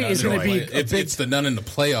 Sunday is going to be. it's the none in the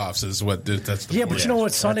playoffs is what that's the Yeah, point. but you know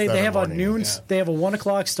what? Sunday that's they not have a a morning. noon. They have a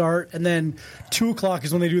 1:00 start, and then 2:00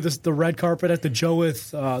 is when they do the red carpet at the Joe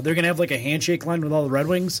with. They're going to have like a handshake line with all the Red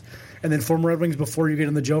Wings, and then former Red Wings before you get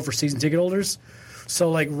in the Joe for season ticket holders. So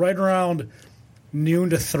like right around noon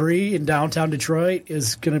to 3 in downtown Detroit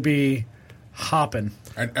is going to be hopping.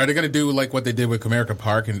 Are they going to do like what they did with Comerica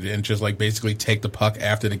Park and just like basically take the puck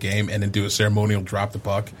after the game and then do a ceremonial drop the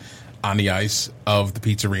puck on the ice of the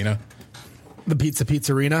Pizzeria? The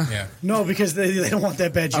Pizzarina? Yeah. No, because they don't want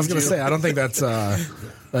that bad juju. I was going to say, I don't think that's...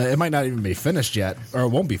 it might not even be finished yet, or it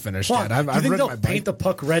won't be finished yet. Do you think they'll paint the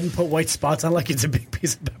puck red and put white spots on like it's a big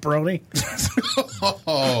piece of pepperoni?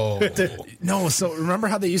 No, so remember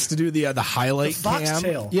how they used to do the highlight cam?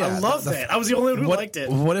 Foxtail. Yeah, I love that. I was the only one who liked it.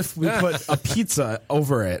 What if we put a pizza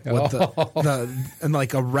over it with and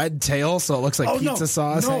like a red tail so it looks like pizza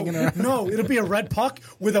sauce hanging around? No, it'll be a red puck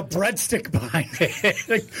with a breadstick behind it.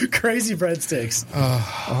 Like crazy breadsticks.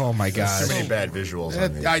 Oh my God. So many bad visuals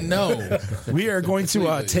on these. I know. We are going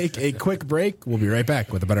to take a quick break. We'll be right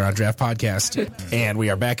back with the Better on Draft podcast. And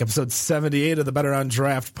we are back, episode 78 of the Better on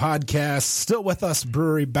Draft podcast. Still with us,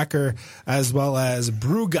 Brewery, Becker, as well as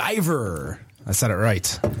Brewgyver. I said it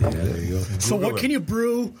right. Yeah, there you go. So what can you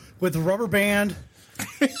brew with a rubber band,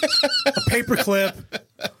 a paper clip,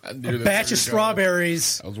 a batch of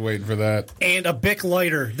strawberries? I was waiting for that. And a Bic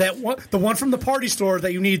lighter. The one from the party store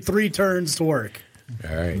that you need 3 turns to work.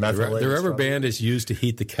 All right. The rubber band is used to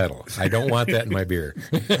heat the kettle. I don't want that in my beer.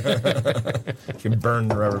 You can burn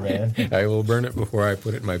the rubber band. I will burn it before I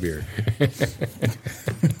put it in my beer.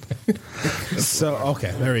 So,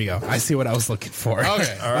 okay, there we go. I see what I was looking for.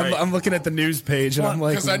 Okay. All right. I'm looking at the news page, and I'm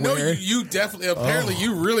like, because I know you definitely, apparently,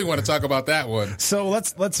 you really want to talk about that one. So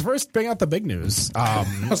let's first bring out the big news. I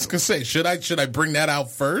was gonna say, should I bring that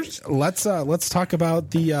out first? Let's talk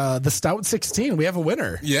about the Stout 16. We have a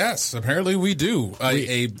winner. Yes, apparently we do.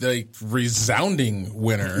 A resounding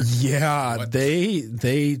winner. Yeah,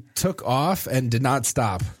 they took off and did not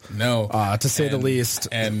stop. No, to say the least.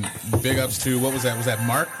 And big ups to, what was that? Was that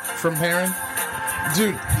Mark from Perrin?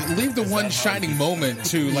 Dude, leave the one shining moment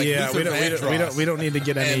to Luther we don't need to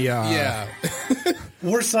get any.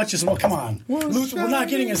 We're such as well. Come on, Luther, we're not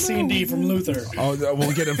getting a C&D from Luther. Oh,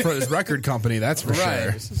 we'll get him for his record company. That's for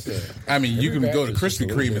sure. I mean, you can go to Krispy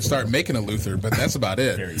Kreme and start making a Luther, but that's about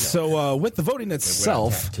it. So with the voting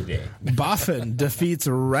itself, Boffin defeats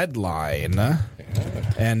Redline,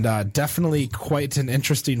 and definitely quite an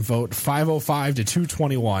interesting vote. 505 to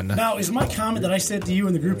 221. Now, is my comment that I said to you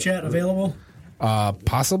in the group chat available?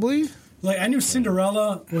 Possibly. Like, I knew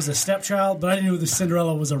Cinderella was a stepchild, but I didn't know the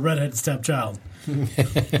Cinderella was a redhead stepchild.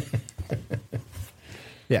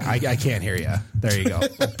 Yeah, I can't hear you. There you go.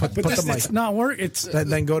 Put the mic. It's not work. It's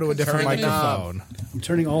then go to a different microphone. I'm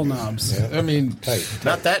turning all knobs. Yeah. I mean,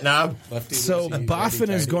 not that knob. So Boffin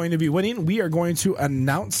is going to be winning. We are going to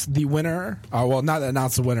announce the winner. Well, not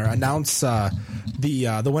announce the winner. Announce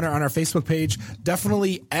the winner on our Facebook page.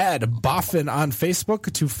 Definitely add Boffin on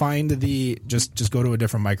Facebook to find the. Just go to a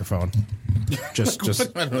different microphone. Just go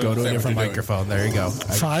to a different microphone. There you go.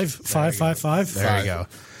 555. There you go.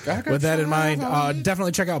 With that in mind,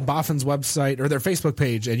 definitely check out Boffin's website or their Facebook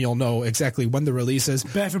page, and you'll know exactly when the release is.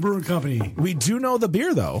 Baffin Brewing Company. We do know the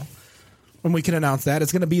beer, though, when we can announce that.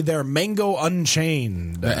 It's going to be their Mango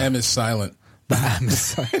Unchained. The M is silent. The M is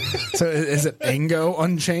silent. So is it Ango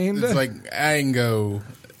Unchained? It's like Ango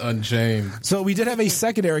Unchained. So we did have a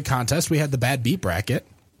secondary contest. We had the Bad Beat Bracket.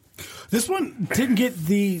 This one didn't get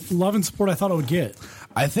the love and support I thought it would get.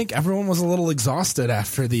 I think everyone was a little exhausted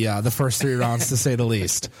after the first 3 rounds, to say the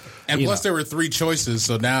least. And plus, there were 3 choices,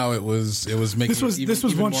 so now it was making this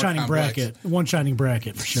was one shining bracket,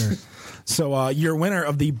 for sure. So your winner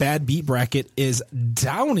of the Bad Beat Bracket is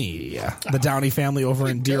Downey, the Downey family over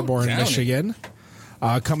in Dearborn, Michigan.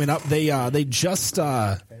 Coming up, they just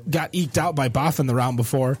got eked out by Boffin the round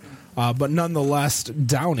before. But nonetheless,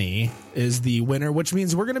 Downey is the winner, which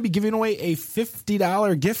means we're going to be giving away a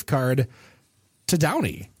 $50 gift card to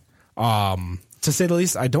Downey. To say the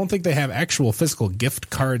least, I don't think they have actual physical gift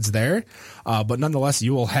cards there, but nonetheless,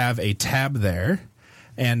 you will have a tab there.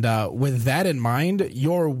 And with that in mind,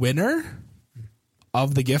 your winner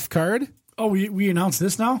of the gift card. Oh, we announced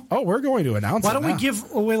this now? Oh, we're going to announce it. Why don't we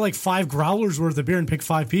give away like 5 growlers worth of beer and pick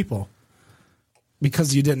 5 people?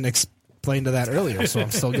 Because you didn't explain to that earlier, so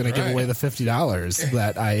I'm still going to give away the $50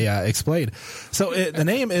 that I explained. So the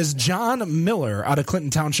name is John Miller out of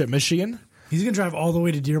Clinton Township, Michigan. He's going to drive all the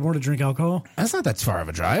way to Dearborn to drink alcohol? That's not that far of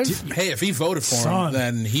a drive. Hey, if he voted for him,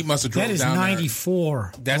 then he must have drove down there. That is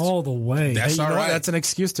 94 all the way. That's all right. That's an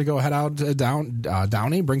excuse to go head out to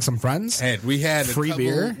Downey, bring some friends. Hey, we had free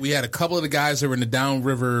beer. We had a couple of the guys that were in the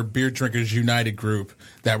Downriver Beer Drinkers United group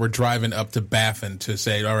that were driving up to Baffin to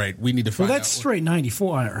say, all right, we need to find out. Well, that's straight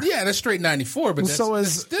 94. Yeah, that's straight 94, but so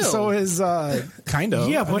is kind of.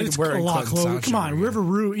 Yeah, but it's a lot closer. Come on, River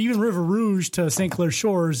Rouge to St. Clair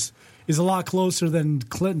Shores is a lot closer than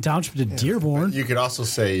Clinton Township to Dearborn. You could also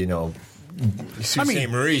say, Sault Ste.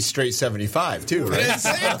 Marie straight 75 too, right?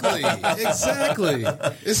 Exactly.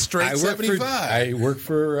 It's straight 75. I work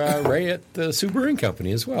for Ray at the Sue Brewing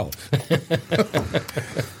Company as well.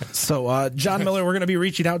 So, John Miller, we're going to be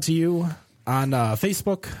reaching out to you on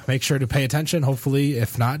Facebook. Make sure to pay attention. Hopefully,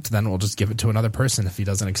 if not, then we'll just give it to another person if he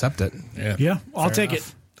doesn't accept it. Yeah, I'll take it.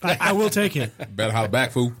 I will take it. Better holler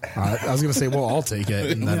back, fool. I was going to say, we'll all take it,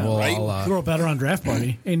 and then we'll all... throw a Better on Draft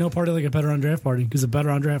party. Ain't no party like a Better on Draft party, because a Better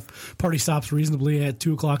on Draft party stops reasonably at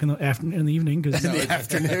 2 o'clock in the evening. In the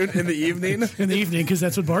afternoon? In the evening? In the evening, because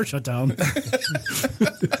that's when bars shut down.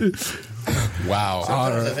 Wow.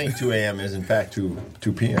 Sometimes I think 2 a.m. is, in fact, 2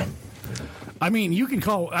 p.m. I mean, you can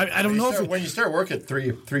call. I don't know if when you start work at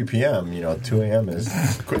 3 p.m., 2 a.m.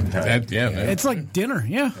 is quitting time. It's like dinner.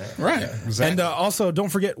 Yeah. Right. Exactly. And also, don't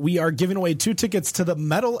forget, we are giving away 2 tickets to the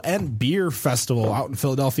Metal and Beer Festival out in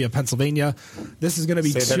Philadelphia, Pennsylvania. This is going to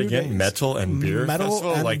be Say 2 that again. days. Metal and Beer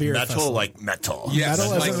Festival? And like beer metal, festival. like metal. Yes,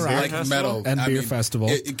 Metal as in rock like metal and beer festival.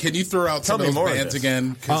 Can you throw out some of those bands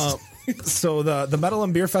again? So the Metal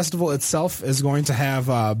and Beer Festival itself is going to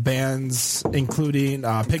have bands including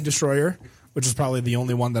Pig Destroyer, which is probably the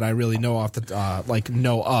only one that I really know off the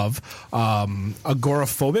know of.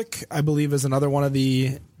 Agoraphobic, I believe, is another one of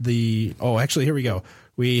the. Oh, actually, here we go.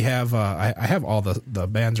 We have I have all the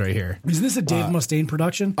bands right here. Is this a Dave Mustaine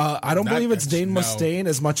production? I don't believe it's Dave Mustaine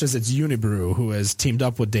as much as it's Unibrew, who has teamed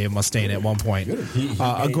up with Dave Mustaine at one point.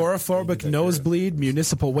 Agoraphobic, Nosebleed,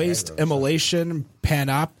 Municipal Waste, Immolation,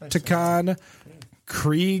 Panopticon,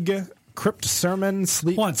 Krieg, Crypt Sermon,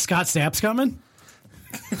 Sleep. What? Scott Stapp's coming?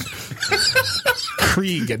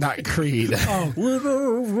 Krieg, not Creed.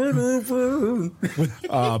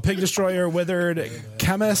 Pig Destroyer, Withered,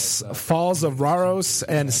 Chemist, Falls of Raros,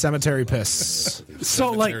 and Cemetery Piss.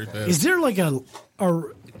 So, is there like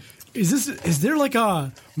is there like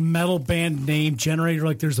a metal band name generator?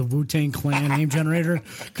 Like there's a Wu-Tang Clan name generator?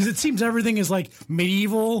 Because it seems everything is like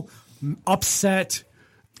medieval, upset,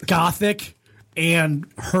 gothic, and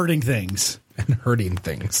hurting things.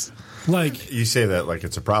 Like you say that like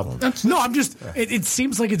it's a problem. No, I'm just. It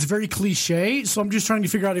seems like it's very cliche, so I'm just trying to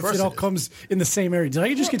figure out if it all comes in the same area. Did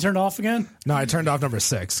I just get turned off again? No, I turned off number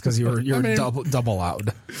 6 because you were double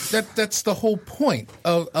loud. That's the whole point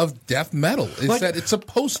of death metal is that it's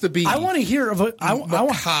supposed to be. I want to hear of a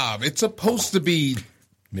macabre. It's supposed to be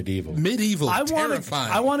medieval.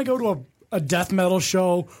 Terrifying. I want to go to a death metal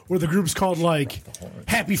show where the group's called like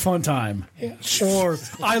Happy Fun Time or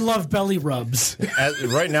I Love Belly Rubs.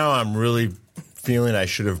 Right now, I'm really feeling I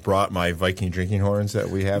should have brought my Viking drinking horns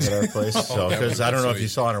that we have at our place. Because I don't know if you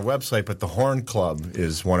saw on our website, but the Horn Club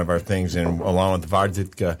is one of our things, and along with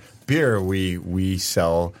Varditka beer, we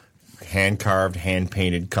sell hand-carved,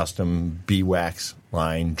 hand-painted, custom beeswax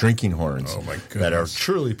line drinking horns that are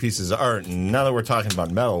truly pieces of art. And now that we're talking about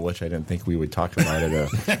metal, which I didn't think we would talk about at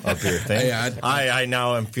a beer thing, I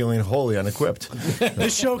now am feeling wholly unequipped.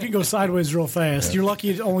 This show can go sideways real fast. You're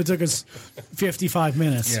lucky it only took us 55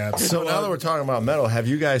 minutes. Yeah. So now that we're talking about metal, have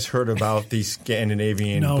you guys heard about the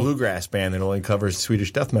Scandinavian bluegrass band that only covers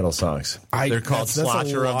Swedish death metal songs? They're called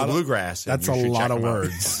Slaughter of the Bluegrass. That's a lot of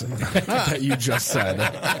words that you just said.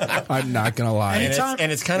 I'm not going to lie. And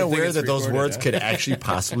it's kind of weird that those words could actually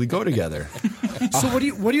possibly go together. So what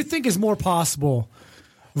do you think is more possible?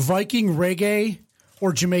 Viking reggae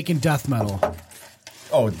or Jamaican death metal?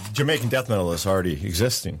 Oh, Jamaican death metal is already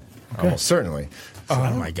existing. Almost certainly.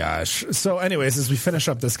 Oh my gosh. So anyways, as we finish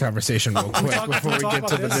up this conversation real quick before we get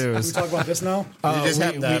to the news. Can we talk about this now? You just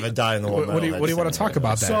happen to have a die in the wall. What do you want to talk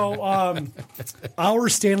about that? So our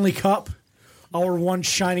Stanley Cup, our one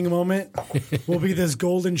shining moment will be this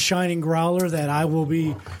golden shining growler that I will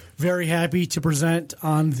be very happy to present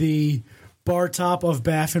on the bar top of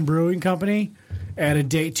Baffin Brewing Company at a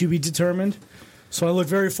date to be determined. So I look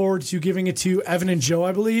very forward to giving it to Evan and Joe,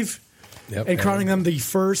 I believe, and crowning them the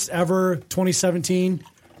first ever 2017.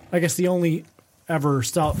 I guess the only ever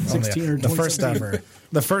stout 16 or the first ever.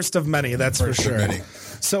 The first of many, that's for sure.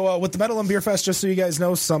 So with the Metal and Beer Fest, just so you guys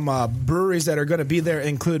know, some breweries that are going to be there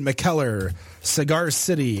include McKellar, Cigar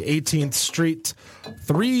City, 18th Street,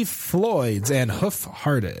 Three Floyds, and Hoof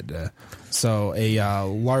Hearted. So a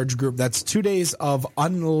large group. That's 2 days of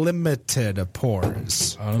unlimited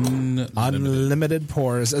pours. Unlimited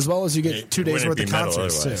pours, as well as you get 2 days worth of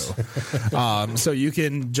concerts, too. So you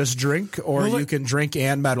can just drink, or you can drink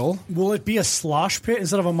and metal. Will it be a slosh pit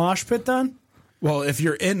instead of a mosh pit, then? Well, if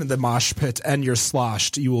you're in the mosh pit and you're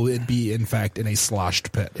sloshed, you will be, in fact, in a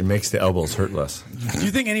sloshed pit. It makes the elbows hurt less. Do you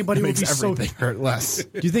think anybody would be hurt less?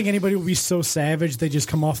 Do you think anybody would be so savage they just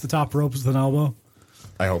come off the top ropes with an elbow?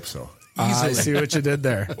 I hope so. I see what you did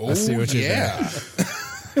there. I see what you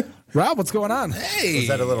did. Rob, what's going on? Hey. Was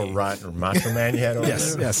that a little Macho Man you had over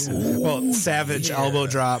there? Yes. Well, savage elbow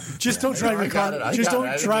drop. Just don't drive your car.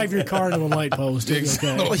 Drive your car into a light post. Okay.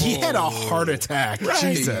 Well, he had a heart attack. Right.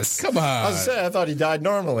 Jesus. Come on. I thought he died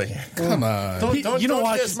normally. Come on. Don't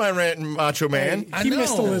diss my rant, Macho Man. He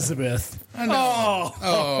missed Elizabeth. I know.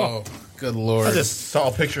 Oh, good Lord. I just saw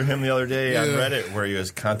a picture of him the other day on Reddit where he was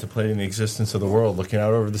contemplating the existence of the world, looking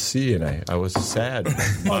out over the sea, and I was sad.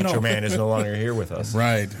 Macho Man is no longer here with us.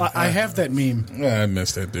 Right. I have that meme. I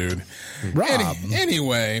missed that dude. Rob.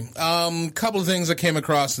 Anyway, couple of things I came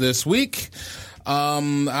across this week.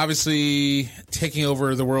 Obviously, taking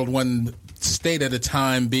over the world one state at a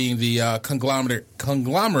time, being the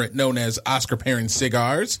conglomerate known as Oscar Perrin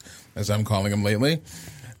Cigars, as I'm calling them lately.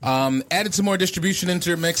 Added some more distribution into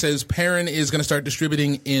their mix as Perrin is going to start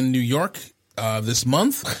distributing in New York this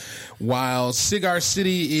month, while Cigar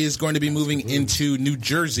City is going to be moving into New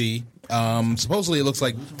Jersey. Supposedly, it looks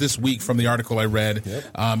like this week from the article I read.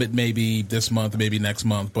 Yep. It may be this month, maybe next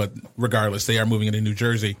month, but regardless, they are moving into New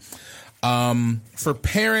Jersey. For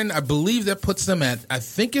Perrin, I believe that puts them at, I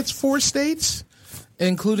think it's 4 states,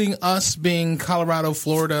 including us being Colorado,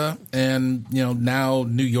 Florida, and now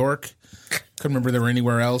New York. Couldn't remember there were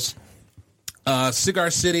anywhere else.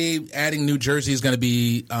 Cigar City, adding New Jersey, is going to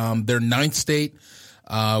be their 9th state,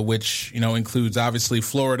 which includes obviously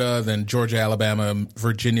Florida, then Georgia, Alabama,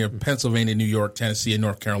 Virginia, Pennsylvania, New York, Tennessee, and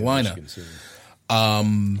North Carolina.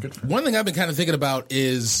 One thing I've been kind of thinking about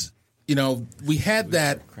is, we had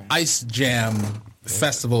that Ice Jam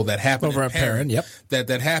festival that happened over at Perrin. Yep.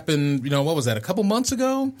 That happened. What was that? A couple months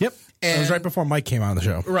ago. Yep. And it was right before Mike came on the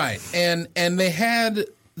show. Right, and they had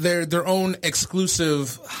their own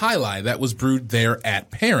exclusive highlight that was brewed there at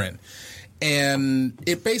Perrin. And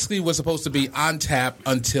it basically was supposed to be on tap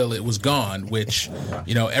until it was gone, which,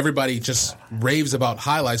 everybody just raves about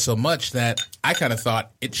highlight so much that I kind of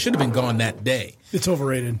thought it should have been gone that day. It's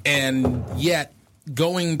overrated. And yet,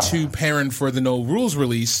 going to Perrin for the No Rules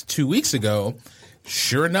release 2 weeks ago,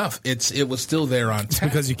 sure enough, it was still there on tap. It's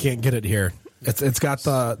because you can't get it here. It's got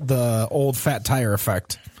the old Fat Tire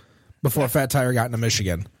effect. Before Fat Tire got into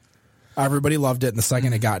Michigan, everybody loved it, and the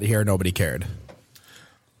second it got here, nobody cared.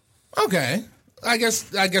 Okay, I guess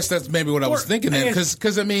that's maybe what I was thinking then,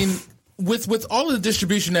 because I mean, with all of the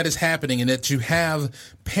distribution that is happening, and that you have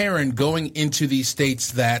Perrin going into these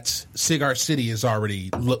states that Cigar City is already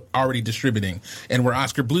distributing, and where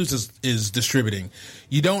Oscar Blues is distributing,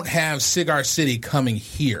 you don't have Cigar City coming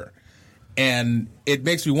here, and it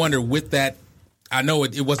makes me wonder with that. I know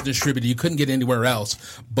it wasn't distributed; you couldn't get it anywhere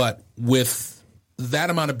else, but with that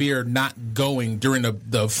amount of beer not going during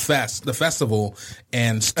the festival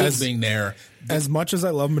and still being there. As much as I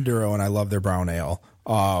love Maduro and I love their brown ale,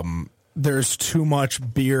 there's too much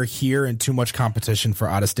beer here and too much competition for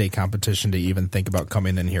out-of-state competition to even think about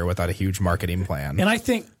coming in here without a huge marketing plan. And I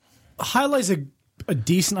think Highlight's a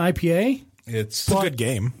decent IPA. It's a good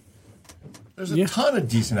game. There's a ton of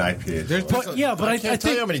decent IPAs. But I can't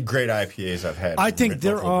tell think you how many great IPAs I've had. I think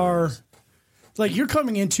there are. Like, you're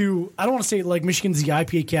coming into, I don't want to say like Michigan's the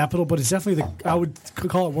IPA capital, but it's definitely I would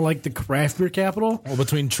call it more like the craft beer capital. Well,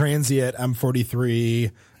 between Transient,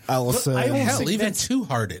 M43, Ellison, hell, even Two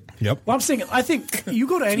Hearted. Yep. Well, I'm saying, I think you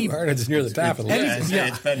go to any. Two Hearted's near the top of the list.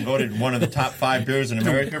 It's been voted one of the top 5 beers in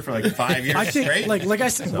America for like 5 years I think, straight. like I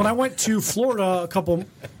said, when I went to Florida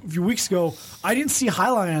a few weeks ago, I didn't see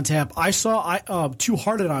Highline on tap. I saw Two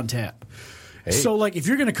Hearted on tap. Hey. So, like, if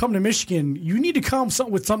you're going to come to Michigan, you need to come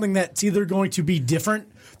with something that's either going to be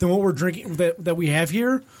different than what we're drinking that we have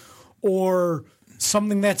here, or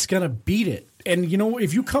something that's going to beat it. And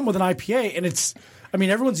if you come with an IPA, and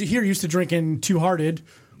everyone's here used to drinking Two Hearted,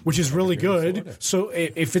 which is really good. So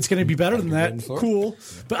if it's going to be better than that, cool.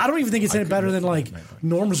 But I don't even think it's any better than like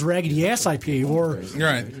Norm's Raggedy Ass IPA or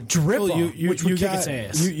Drip, which would kick its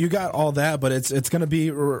ass. You got all that, but it's going to be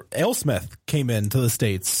AleSmith came into the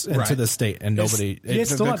states into the state, and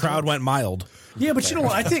the crowd went mild. Yeah, but you know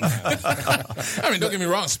what? I think. I mean, don't get me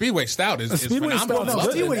wrong. Speedway Stout is phenomenal.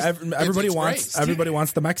 Everybody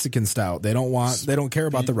wants the Mexican stout. They don't care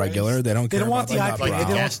about the regular. They don't care about the IPA. Like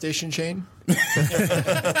the gas station chain. Because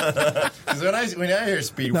when I hear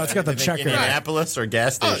Speedway, no, it's got the checker. Indianapolis or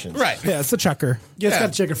gas stations. Right. Yeah, it's the checker. Yeah, it's got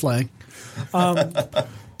a checker flag. But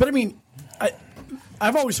I mean,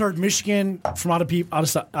 I've always heard Michigan from out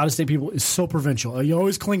of state people is so provincial. You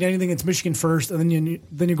always cling to anything that's Michigan first, and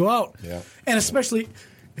then you go out. Yeah. And especially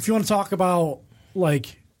if you want to talk about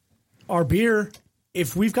like our beer,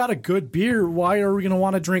 if we've got a good beer, why are we going to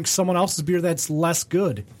want to drink someone else's beer that's less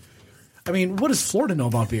good? I mean, what does Florida know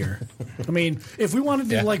about beer? I mean, if we wanted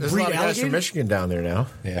to like There's breed a lot of guys alligators, from Michigan down there now.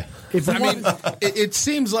 Yeah. It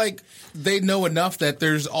seems like they know enough that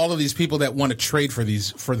there's all of these people that want to trade for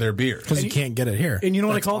their beer. Because you can't get it here. and you know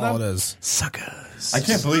what I call all them? it is. Suckers. I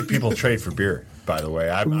can't believe people trade for beer. By the way,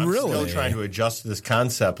 I'm Really? still trying to adjust to this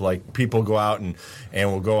concept. Like people go out and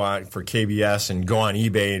will go out for KBS and go on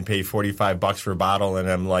eBay and pay $45 for a bottle, and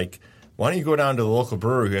I'm like, why don't you go down to the local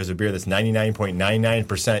brewery who has a beer that's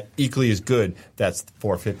 99.99% equally as good? That's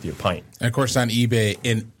 $4.50 a pint. And of course, on eBay,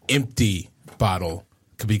 an empty bottle,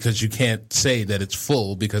 because you can't say that it's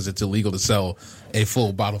full because it's illegal to sell a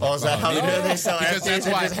full bottle. Oh, is that how they sell it? Because that's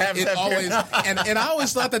why it always. And I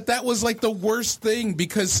always thought that was like the worst thing,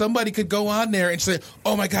 because somebody could go on there and say,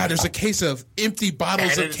 "Oh my God, there's a case of empty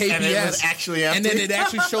bottles of KBS," and it was actually empty. and then it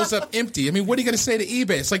actually shows up empty. I mean, what are you going to say to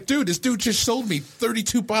eBay? It's like, dude, this dude just sold me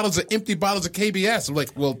 32 bottles of empty bottles of KBS. I'm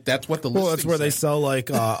like, well, that's what the listing Well, that's where they sell like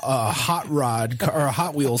a hot rod car, or a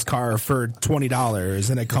Hot Wheels car for $20,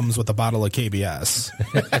 and it comes with a bottle of KBS.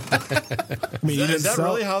 I mean, Is that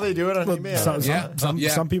really how they do it on eBay?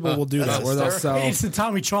 Some people will do that, where they'll sell. It's the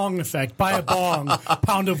Tommy Chong effect. Buy a bong,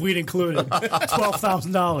 pound of weed included,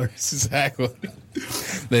 $12,000. Exactly.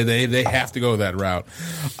 They have to go that route.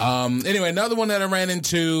 Anyway, another one that I ran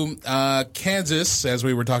into, Kansas, as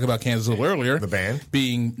we were talking about Kansas a little earlier. The band?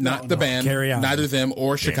 Being not the band, Carry on. neither them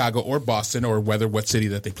or Chicago or Boston or what city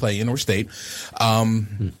that they play in or state.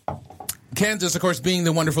 Kansas, of course, being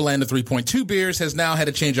the wonderful land of 3.2 beers, has now had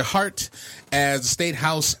a change of heart as the State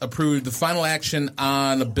House approved the final action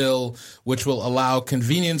on a bill which will allow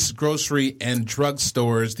convenience, grocery, and drug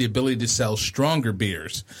stores the ability to sell stronger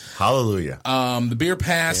beers. Hallelujah. The beer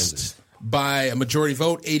passed by a majority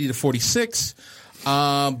vote, 80-46.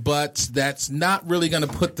 But that's not really going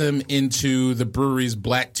to put them into the brewery's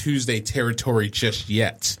Black Tuesday territory just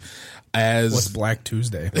yet. What's Black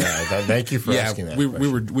Tuesday? Thank you for asking that.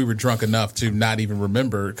 we were drunk enough to not even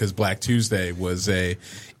remember, because Black Tuesday was a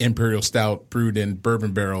imperial stout brewed in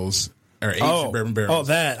bourbon barrels, or aged in bourbon barrels.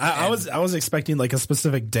 Oh, that I was expecting like a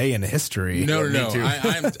specific day in history. No.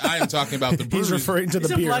 I am talking about the brewery. He's referring to the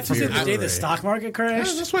Isn't beer. Black Tuesday the day the brewery. stock market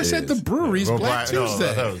crashed? That's why I said the brewery's Black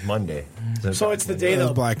Tuesday. I thought it was Monday. So it's the day It was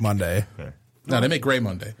that. Black Monday. No, they make Gray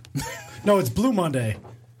Monday. No, it's Blue Monday.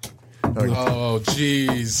 Oh,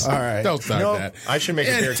 jeez. All right. Don't start that. I should make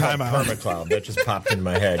a beer called Permacloud. That just popped into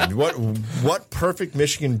my head. What perfect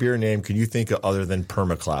Michigan beer name can you think of other than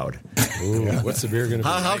Permacloud? Ooh, what's the beer going to be?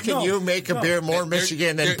 How can you make a beer more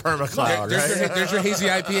Michigan than Permacloud? There's your hazy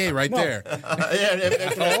IPA right there. Yeah, make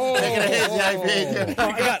it a hazy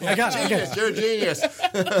IPA. I got Genius, you're a genius.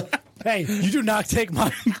 Hey, you do not take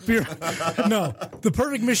my beer. No, the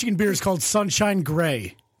perfect Michigan beer is called Sunshine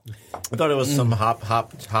Gray. I thought it was some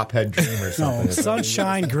hophead dream or something. No,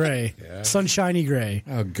 Sunshine Gray. Sunshiny Gray.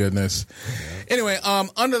 Oh, goodness. Anyway,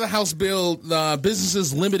 under the House bill,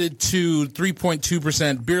 businesses limited to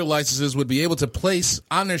 3.2% beer licenses would be able to place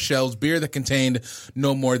on their shelves beer that contained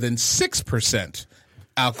no more than 6%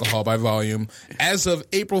 alcohol by volume as of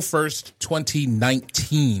April 1st,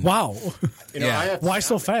 2019. Wow. Why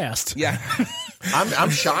so fast? Yeah. I'm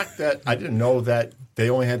shocked that I didn't know that they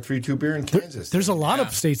only had 3.2 beer in Kansas. There's a lot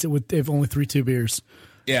of states that would have only 3.2 beers.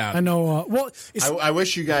 Yeah. I know. I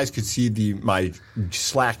wish you guys could see my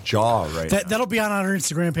slack jaw right now. That'll be on our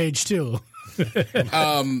Instagram page too.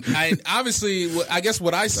 I guess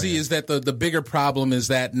what I see is that the bigger problem is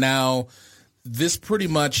that now this pretty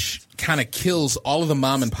much kind of kills all of the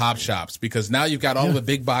mom and pop shops, because now you've got all of the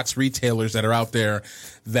big box retailers that are out there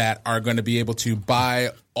that are going to be able to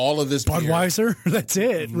buy all of this Budweiser, that's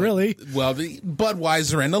it, really. Well, the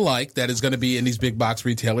Budweiser and the like that is going to be in these big box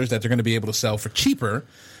retailers that they're going to be able to sell for cheaper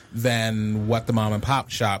than what the mom and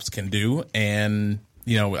pop shops can do. And,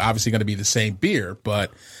 obviously going to be the same beer,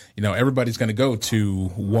 but, everybody's going to go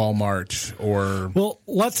to Walmart or... Well,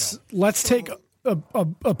 let's take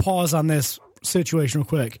a pause on this situation real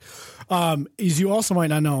quick. As you also might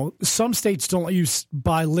not know, some states don't let you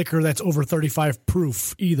buy liquor that's over 35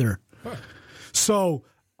 proof either. Huh. So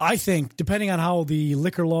I think, depending on how the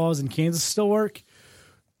liquor laws in Kansas still work,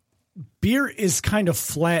 beer is kind of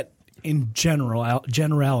flat in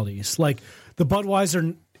generalities. Like the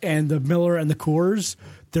Budweiser and the Miller and the Coors,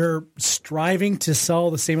 they're striving to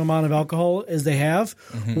sell the same amount of alcohol as they have,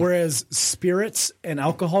 whereas spirits and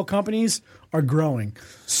alcohol companies are growing.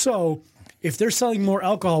 So if they're selling more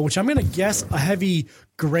alcohol, which I'm going to guess a heavy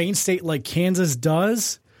grain state like Kansas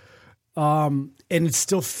does, and it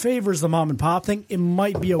still favors the mom and pop thing, it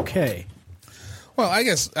might be okay. Well, I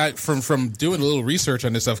guess from doing a little research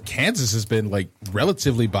on this stuff, Kansas has been like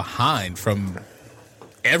relatively behind from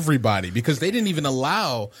everybody because they didn't even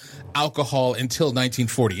allow alcohol until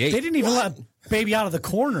 1948. They didn't even let baby out of the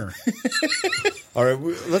corner. All right,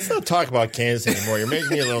 let's not talk about Kansas anymore. You're making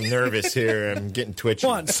me a little nervous here. I'm getting twitchy.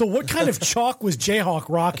 So what kind of chalk was Jayhawk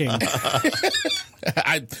rocking?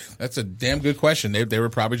 That's a damn good question. They were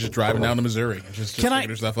probably just driving down to Missouri, just picking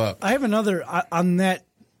their stuff up. I have another on that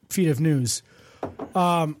feed of news.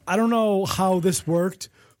 I don't know how this worked,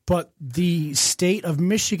 but the state of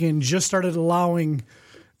Michigan just started allowing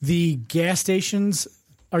the gas stations.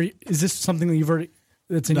 Is this something that you've already?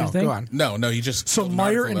 That's in your thing? Go on. No, he just so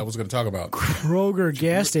Meijer and I was going to talk about. Kroger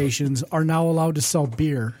gas stations are now allowed to sell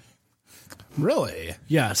beer. Really?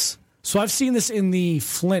 Yes. So I've seen this in the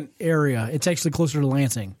Flint area. It's actually closer to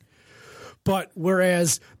Lansing. But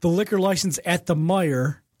whereas the liquor license at the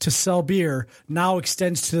Meijer to sell beer now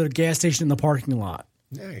extends to the gas station in the parking lot.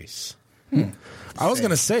 Nice. I was going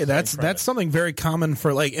to say that's something very common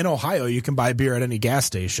for, like, in Ohio. You can buy beer at any gas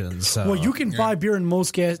station. So. Well, you can buy beer in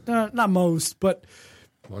most not most, but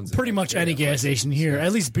pretty much any gas station here.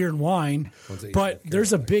 At least beer and wine. But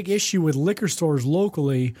there's a big issue with liquor stores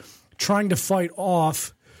locally trying to fight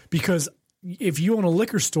off because if you own a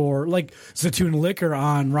liquor store like Zatoon Liquor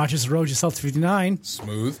on Rochester Road, just south of 59,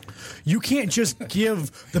 smooth, you can't just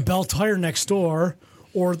give the Bell Tire next door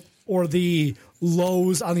or the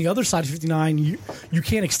Lowe's on the other side of 59. You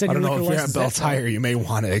can't extend your liquor license. If you're at Bell Tire, you may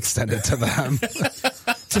want to extend it to them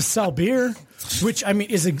to sell beer, which I mean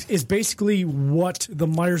is basically what the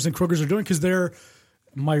Meijers and Krogers are doing because they're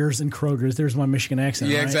Meijers and Krogers. There's my Michigan accent.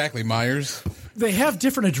 Yeah, right? Exactly. Meijers. They have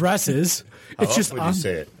different addresses. It's just when you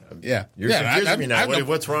say it. Yeah, You're confusing me now.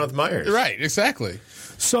 What's wrong with Meijers? Right. Exactly.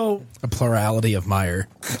 So a plurality of Meijer.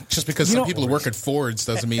 Just because some people who work at Ford's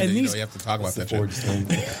doesn't mean that you have to talk about that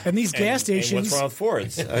shit. And these gas stations. And what's wrong with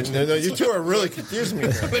Ford's? No, you two are really confusing me.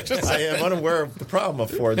 I am unaware of the problem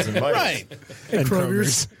of Ford's and Meijers. Right. And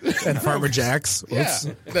Kroger's. And Farmer Jack's. Yeah.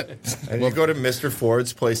 And you go to Mr.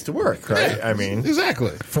 Ford's place to work, right? Yeah, I mean,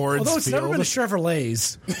 exactly. Ford's. Although it's never been a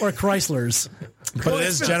Chevrolet's or a Chrysler's. But it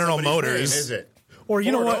is General Motors. Is it? Or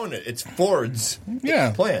you Ford know what? Own it. It's Ford's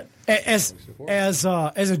plant. As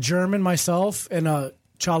a German myself and a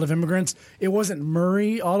child of immigrants, it wasn't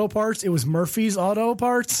Murray Auto Parts, it was Murphy's Auto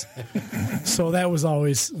Parts. So that was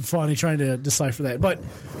always funny trying to decipher that. But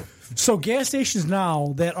so gas stations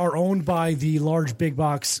now that are owned by the large big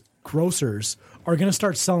box grocers are going to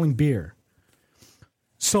start selling beer.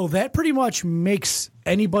 So that pretty much makes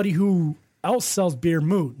anybody who else sells beer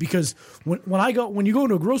moot because when you go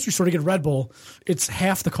into a grocery store to get Red Bull, it's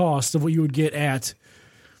half the cost of what you would get at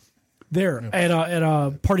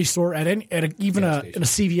a party store in a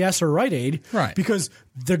CVS or Rite Aid, right? Because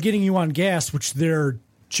they're getting you on gas, which they're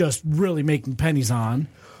just really making pennies on,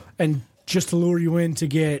 and just to lure you in to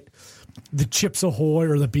get the Chips Ahoy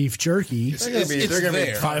or the beef jerky. They're going to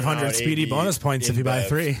be 500 speedy bonus points if you buy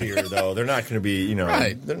 3. Beer, though. They're not going to be,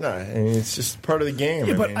 right. They're not. I mean, it's just part of the game.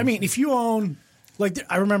 Yeah, but I mean, if you own, like,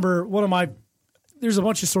 I remember there's a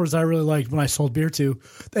bunch of stores that I really liked when I sold beer to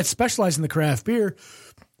that specialize in the craft beer.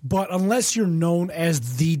 But unless you're known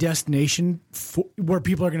as the destination where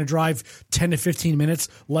people are going to drive 10 to 15 minutes,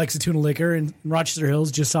 like Zatoon Liquor in Rochester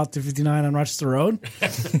Hills, just south of 59 on Rochester Road,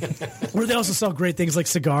 where they also sell great things like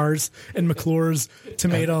cigars and McClure's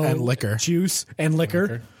tomato and liquor juice and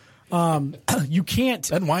liquor. You can't.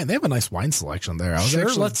 And wine. They have a nice wine selection there.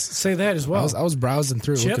 Let's say that as well. I was browsing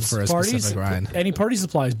through looking for a specific wine. Any party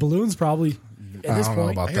supplies, balloons probably. At this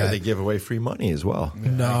point, about that. They give away free money as well.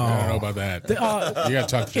 No, I don't know about that. You got to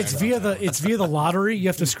talk to it's via the lottery. You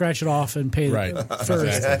have to scratch it off and pay first.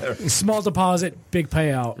 Exactly. Small deposit, big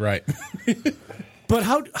payout. Right. But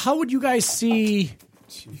how would you guys see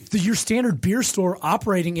your standard beer store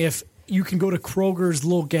operating if you can go to Kroger's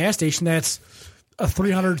little gas station that's a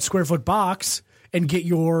 300 square foot box and get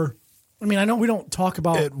your? I mean, I know we don't talk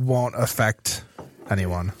about it. Won't affect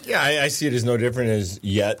anyone. Yeah, I see it as no different as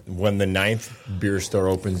yet when the 9th beer store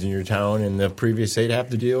opens in your town and the previous 8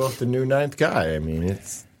 have to deal with the new 9th guy. I mean,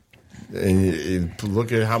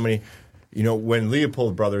 look at how many, when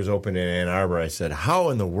Leopold Brothers opened in Ann Arbor, I said,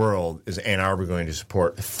 how in the world is Ann Arbor going to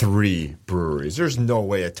support 3 breweries? There's no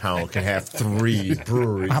way a town can have 3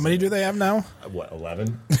 breweries. How many do they have now?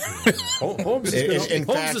 11? Holmes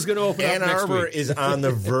is going to open Ann up next Arbor week. is on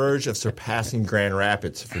the verge of surpassing Grand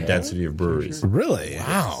Rapids for density of breweries. Really?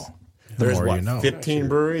 Wow. There's 15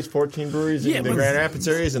 breweries, 14 breweries in the Grand Rapids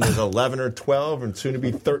areas, and there's 11 or 12, and soon to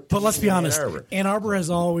be 13. But let's be honest, Ann Arbor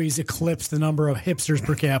has always eclipsed the number of hipsters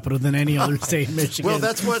per capita than any other state in Michigan. Well,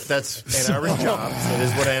 that's Ann Arbor's job. That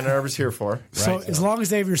is what Ann Arbor's here for. So as long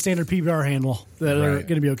as they have your standard PBR handle, they're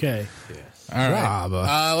going to be okay. I All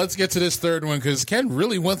right. Let's get to this third one because Ken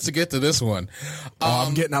really wants to get to this one.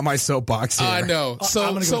 I'm getting on my soapbox here. I know.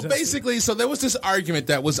 So basically, there was this argument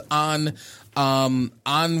that was on one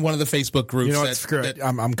of the Facebook groups. You know what? Screw it.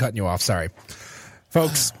 I'm cutting you off. Sorry.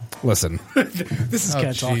 Folks, listen. This is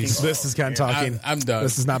Ken talking. This is Ken talking. I'm done.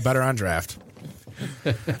 This is not Better on Draft.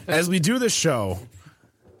 As we do this show,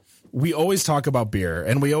 we always talk about beer,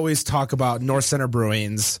 and we always talk about North Center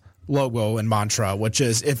Brewing's logo and mantra, which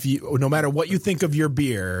is no matter what you think of your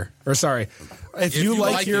beer, if you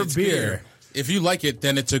like your beer, if you like it,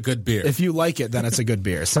 then it's a good beer. If you like it, then it's a good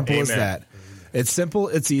beer. Simple as that. It's simple,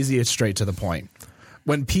 it's easy, it's straight to the point.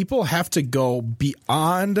 When people have to go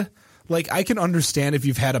beyond, like, I can understand if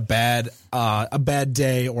you've had a bad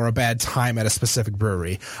day or a bad time at a specific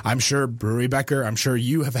brewery. I'm sure Brewery Becker, I'm sure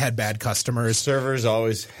you have had bad customers. Servers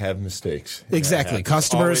always have mistakes. Exactly.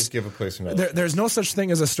 Customers always give a place another. There's no such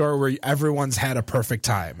thing as a store where everyone's had a perfect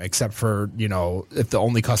time, except for, if the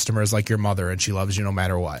only customer is like your mother and she loves you no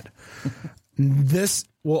matter what. This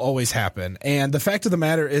will always happen. And the fact of the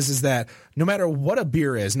matter is that no matter what a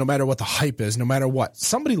beer is, no matter what the hype is, no matter what,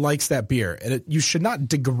 somebody likes that beer. And you should not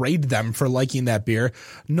degrade them for liking that beer,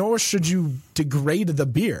 nor should you degrade the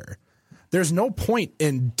beer. There's no point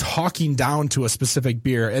in talking down to a specific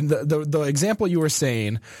beer. And the example you were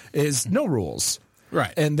saying is no rules.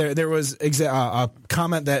 Right. And there was a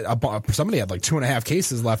comment that somebody had like 2.5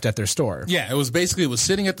 cases left at their store. Yeah, it was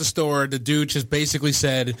sitting at the store. The dude just basically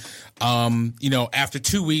said, after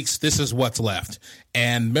 2 weeks, this is what's left.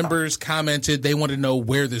 And members commented they wanted to know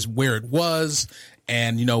where it was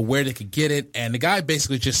and, where they could get it. And the guy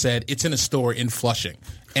basically just said, it's in a store in Flushing.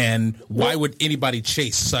 And why would anybody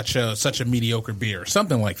chase such a mediocre beer?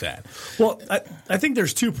 Something like that. Well, I think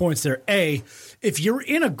there's 2 points there. A, if you're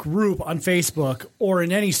in a group on Facebook or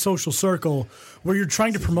in any social circle where you're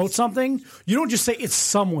trying to promote something, you don't just say it's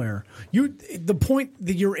somewhere. The point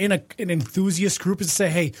that you're in an enthusiast group is to say,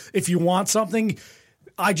 hey, if you want something,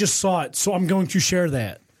 I just saw it, so I'm going to share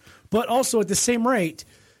that. But also at the same rate,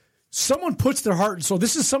 someone puts their heart and soul.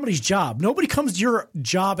 This is somebody's job. Nobody comes to your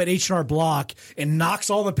job at H&R Block and knocks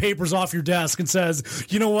all the papers off your desk and says,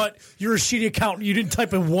 you know what, you're a shitty accountant. You didn't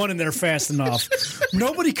type a 1 in there fast enough.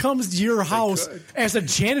 Nobody comes to your house as a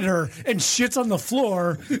janitor and shits on the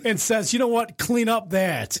floor and says, you know what, clean up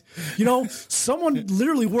that. Someone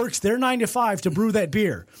literally works their 9 to 5 to brew that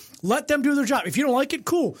beer. Let them do their job. If you don't like it,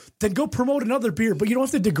 cool. Then go promote another beer. But you don't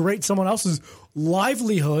have to degrade someone else's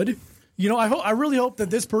livelihood. I really hope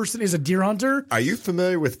that this person is a deer hunter. Are you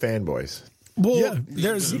familiar with fanboys? Well,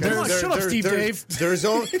 yeah. Shut up, Steve Dave. There's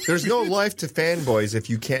no life to fanboys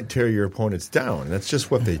if you can't tear your opponents down. That's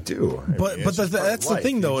just what they do. But that's the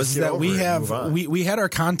thing, though, is that we had our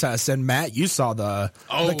contest, and Matt, you saw the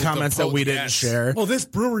comments that we didn't share. Oh, this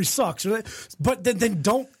brewery sucks. But then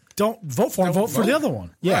don't vote for him. Vote for the other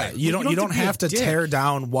one. Yeah, right. You don't have to tear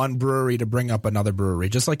down one brewery to bring up another brewery.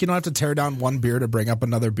 Just like you don't have to tear down one beer to bring up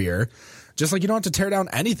another beer. Just like you don't have to tear down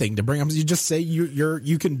anything to bring up. You just say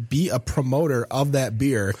you can be a promoter of that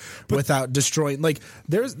beer without destroying. Like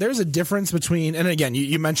there's a difference between. And again,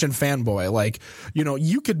 you mentioned fanboy. Like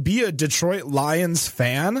you could be a Detroit Lions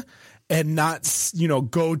fan and not,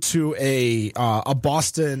 go to a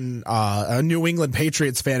Boston, a New England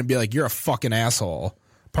Patriots fan and be like, you're a fucking asshole.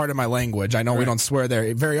 Pardon my language. I know we don't swear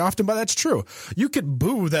there very often, but that's true. You could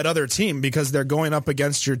boo that other team because they're going up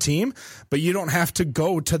against your team, but you don't have to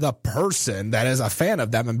go to the person that is a fan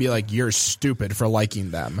of them and be like, you're stupid for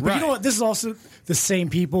liking them. But you know what? This is also the same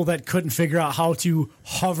people that couldn't figure out how to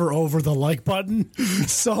hover over the like button.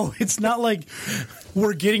 So it's not like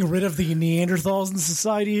we're getting rid of the Neanderthals in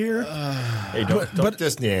society here. Hey, don't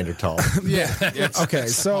diss Neanderthal. Yeah. Okay.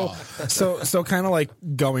 So kind of like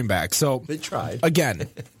going back. So they tried again.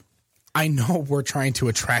 I know we're trying to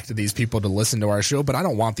attract these people to listen to our show, but I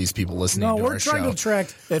don't want these people listening to our show. No, we're trying to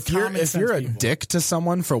attract if you're a dick to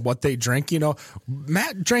someone for what they drink,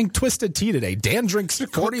 Matt drank Twisted Tea today. Dan drinks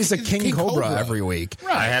 40s of King Cobra every week.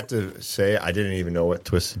 Right. I have to say, I didn't even know what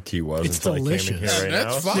Twisted Tea was until delicious. I came in here right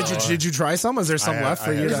That's now. fine. Did you try some? Is there some left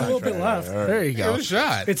for you? There's a little bit left. Right. There you go. Give it a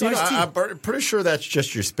shot. It's iced tea. I'm pretty sure that's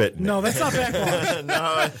just your spit. No, that's not backwash.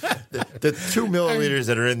 No, the 2 milliliters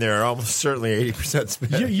that are in there are almost certainly 80%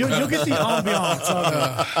 spit. You'll get the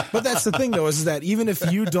ambiance. But that's the thing, though, is that even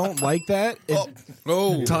if you don't like that,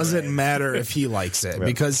 it doesn't matter if he likes it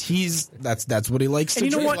because that's what he likes to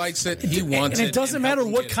drink. drink. What? He likes it. He wants it. And it doesn't matter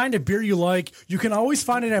what kind of beer you like. You can always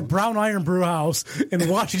find it at Brown Iron Brew House in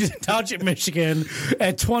Washington Township, Michigan,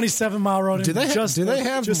 at 27 Mile Road. Do they have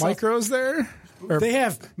micros there? Or they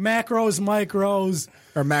have macros, micros.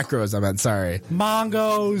 Or macros, I meant, sorry.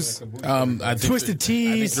 Mongos, Twisted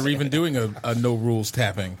Teas. I think they're even doing a no rules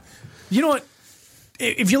tapping. You know what?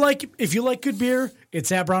 If you like good beer,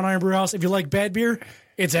 it's at Brown Iron Brew House. If you like bad beer,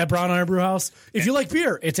 it's at Brown Iron Brew House. If you like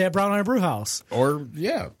beer, it's at Brown Iron Brew House. Or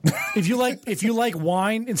if you like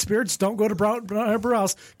wine and spirits, don't go to Brown Iron Brew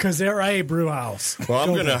House because they're a brew house. Well,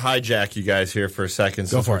 I'm going to hijack you guys here for a second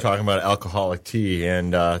since we're talking about alcoholic tea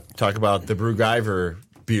and talk about the Brewgyver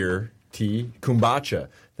beer tea kombucha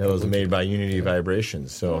that was made by Unity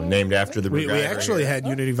Vibrations. So named after the Brewgyver. We actually had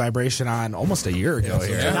Unity Vibration on almost a year ago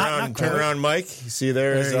here. Turn around, Mike. You see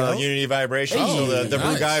there's Unity Vibration. So the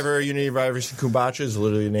Brewgyver Unity Vibration kombucha is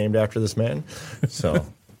literally named after this man. So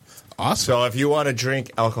awesome. So if you want to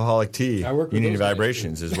drink alcoholic tea, Unity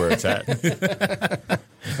Vibrations is where it's at.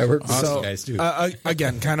 I work with those guys too.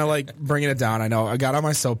 Again, kind of like bringing it down. I know I got on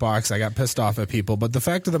my soapbox. I got pissed off at people, but the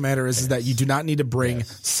fact of the matter is that you do not need to bring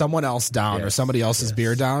someone else down or somebody else's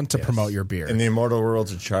beer down to promote your beer. In the immortal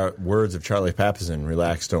words of Charlie Pappison,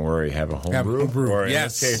 relax, don't worry, have a home brew. Or in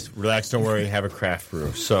this case, relax, don't worry, have a craft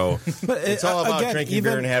brew. So it's all about drinking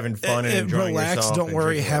beer and having fun and enjoying relax, yourself. Don't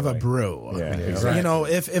worry, have a brew. Yeah, exactly. You know,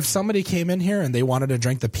 if somebody came in here and they wanted to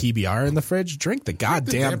drink the PBR in the fridge, drink the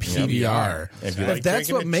goddamn PBR. If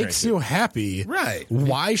that's what makes you happy, right?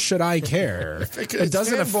 Why should I care? It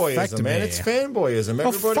doesn't affect me. Man, it's fanboyism.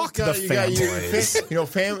 Fuck the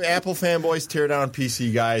fanboys. Apple fanboys tear down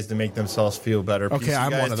PC guys to make themselves feel better. Okay, PC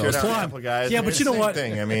I'm guys one of tear those. down Apple guys. Yeah, but you know what?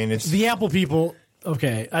 I mean, it's the Apple people.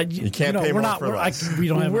 Okay, you can't pay more for less. We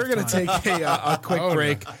don't have. We're going to take a quick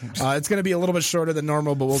break. It's going to be a little bit shorter than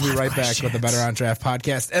normal, but we'll be right back with the Better on Draft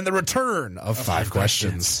podcast and the return of 5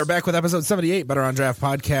 questions. We're back with episode 78, Better on Draft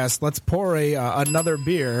podcast. Let's pour another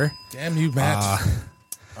beer. Damn you, Matt.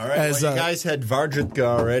 All right, you guys had Vardrika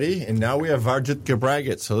already, and now we have Vardrika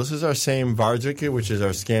Braggot. So this is our same Vardrika, which is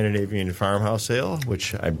our Scandinavian farmhouse ale,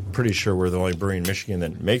 which I'm pretty sure we're the only brewery in Michigan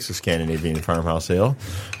that makes a Scandinavian farmhouse ale.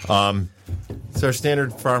 It's our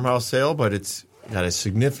standard farmhouse ale, but it's got a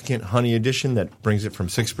significant honey addition that brings it from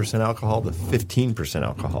 6% alcohol to 15%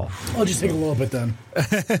 alcohol. I'll just take a little bit then.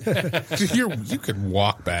 You can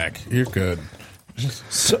walk back. You're good.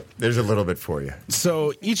 So, there's a little bit for you.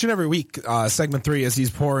 So each and every week, segment 3, as he's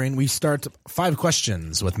pouring, we start 5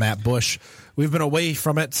 questions with Matt Bush. We've been away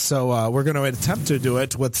from it, so we're going to attempt to do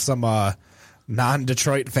it with some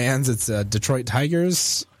non-Detroit fans. It's Detroit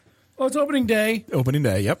Tigers. Oh, it's opening day. Opening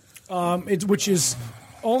day, yep. Which is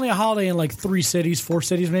only a holiday in like 4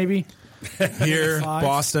 cities maybe. Here,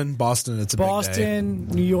 Boston, it's a big day. Boston,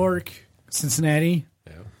 New York, Cincinnati,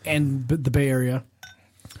 and the Bay Area.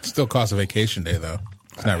 Still costs a vacation day, though.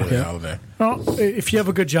 It's not really a holiday. Well, if you have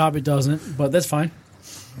a good job, it doesn't, but that's fine.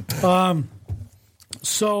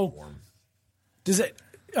 So,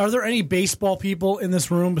 are there any baseball people in this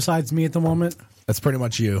room besides me at the moment? That's pretty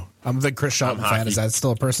much you. I'm a big Chris Shelton fan. Is that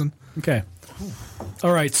still a person? Okay.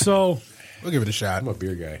 All right, so we'll give it a shot. I'm a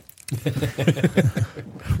beer guy.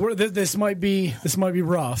 This might be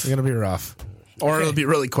rough. It's gonna be rough, or it'll be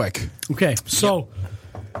really quick. Okay, so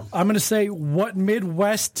I'm gonna say, what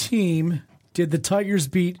Midwest team did the Tigers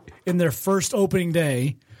beat in their first opening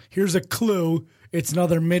day? Here's a clue: it's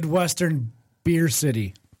another Midwestern beer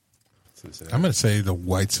city. I'm going to say the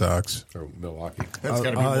White Sox or Milwaukee. That's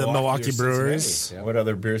got to be the Milwaukee Brewers. Yeah. What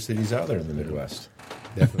other beer cities are there in the Midwest?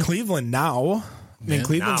 Cleveland now. I mean,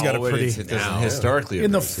 Cleveland's got a pretty historically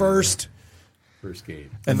in the first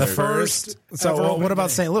game. In the first. So what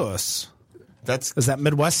about St. Louis? Is that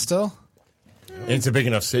Midwest still? It's a big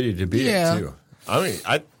enough city to be it too. I mean,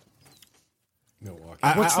 Milwaukee.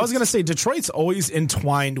 I was going to say Detroit's always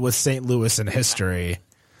entwined with St. Louis in history.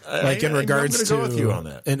 Like in regards to, go with you on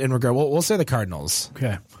that. In regard, we'll say the Cardinals.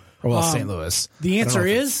 Okay. Or St. Louis. The answer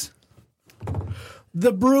is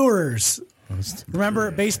the Brewers.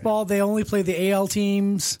 Remember, baseball, they only play the AL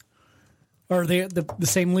teams, or the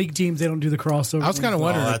same league teams. They don't do the crossover. I was kind of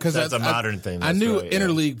wondering because that's a modern thing. I knew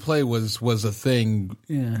interleague play was a thing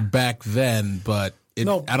back then, but I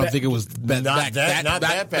don't think it was not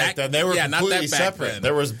that back then. They were completely separate.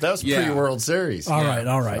 That was pre-World Series. All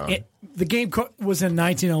right. The game was in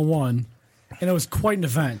 1901, and it was quite an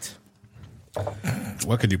event.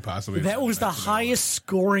 What could you possibly? That was the highest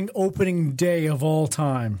scoring opening day of all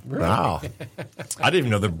time. Wow. I didn't even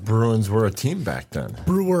know the Bruins were a team back then.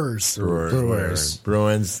 Brewers.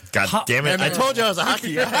 Bruins. God damn it. I told you I was a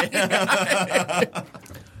hockey guy.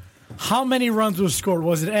 How many runs was scored?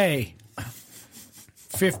 Was it A,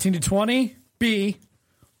 15-20, B,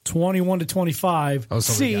 21-25,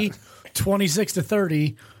 C,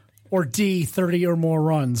 26-30, or D, 30 or more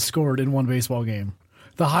runs scored in one baseball game?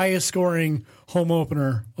 The highest scoring home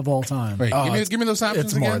opener of all time. Wait, give me those options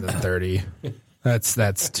It's again. more than 30.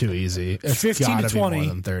 That's too easy. It's 15 to 20, more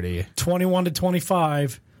than 30.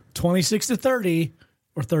 21-25, 26-30,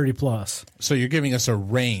 or 30 plus? So you're giving us a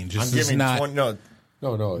range. I'm giving not. 20, no,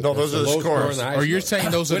 those are the low scores. score and Or you're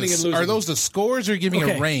saying those are those the scores, or giving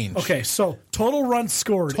a range? Okay, so total runs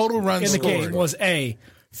scored. Total runs in the scored. game was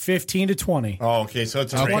 15 to 20. Oh, okay, so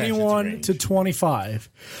it's a range. 21 to 25,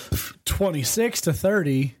 26 to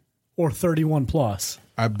 30, or 31 plus.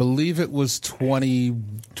 I believe it was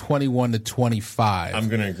 21 to 25. I'm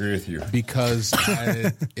going to agree with you because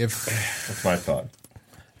that's my thought.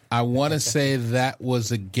 I want to say that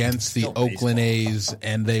was against the Oakland A's,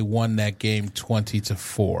 and they won that game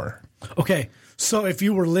 20-4. Okay, so if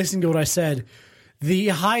you were listening to what I said, the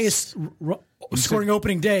highest scoring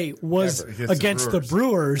opening day was against the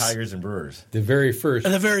Brewers. Tigers and Brewers. The very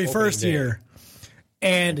first year.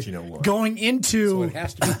 And going into... So it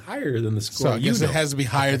has to be higher than the score. So I guess it has to be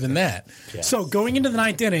higher than that. Yes. So going into the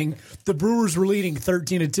ninth inning, the Brewers were leading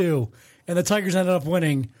 13-2, and the Tigers ended up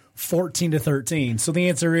winning 14-13. So the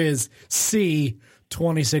answer is C,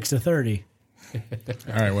 26-30.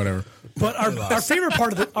 All right, whatever. But our favorite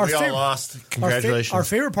part of the we all lost. Congratulations. Our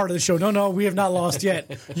favorite part of the show. No, we have not lost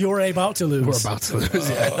yet. You're about to lose. We're about to lose.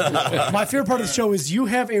 Yeah. My favorite part of the show is you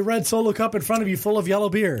have a red Solo cup in front of you full of yellow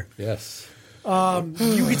beer. Yes.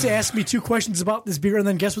 You get to ask me 2 questions about this beer and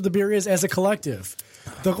then guess what the beer is as a collective.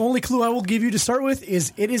 The only clue I will give you to start with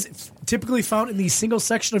is it is typically found in the single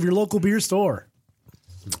section of your local beer store.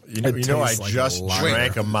 You know, I just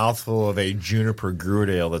drank a mouthful of a Juniper Gruit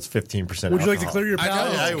Ale that's 15% alcohol. Would you like to clear your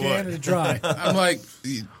palate? I would. Can it dry? I'm like,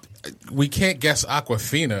 we can't guess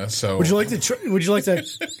Aquafina, so... Would you like to...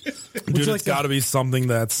 Dude, it's got to be something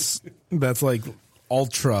that's like...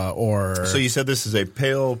 Ultra or so you said this is a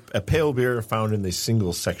pale beer found in the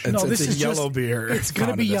single section. No, this it's a is yellow just, beer. It's going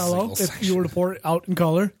to be yellow if you were to pour it out in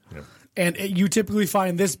color, and you typically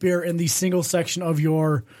find this beer in the single section of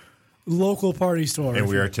your local party store. And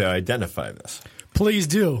we are to identify this. Please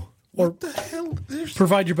do, or what the hell?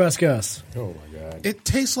 Provide your best guess. Oh my god! It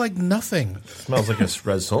tastes like nothing. It smells like a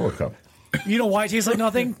red Solo cup. You know why it tastes like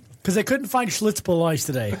nothing? Because they couldn't find Schlitzbull Ice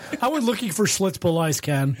today. I was looking for Schlitzbull Ice,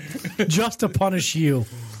 Ken, just to punish you.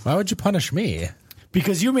 Why would you punish me?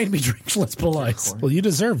 Because you made me drink Schlitzbull Ice. Well, you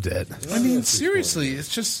deserved it. I mean, seriously,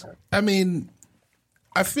 it's just... I mean,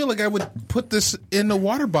 I feel like I would put this in a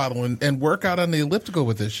water bottle and work out on the elliptical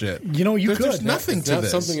with this shit. You know, you could. There's nothing to not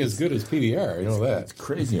this. Something as good as PBR. You know that. It's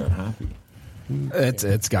crazy unhappy.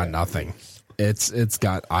 It's got nothing. It's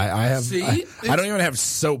got. I have. See? I don't even have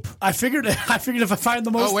soap. I figured if I find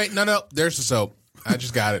the most. Oh wait, no, there's the soap. I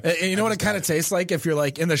just got it. And you know what it kind of tastes like if you're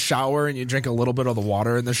like in the shower and you drink a little bit of the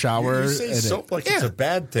water in the shower. You say soap like it's a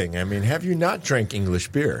bad thing. I mean, have you not drank English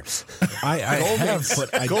beer? I have,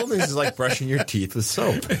 but Goldman's is like brushing your teeth with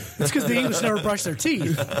soap. It's because the English never brush their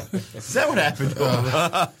teeth. Is that what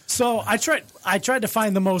happened? So I tried to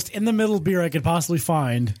find the most in the middle beer I could possibly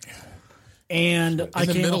find, and I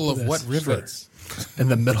came middle up with of what this. river? in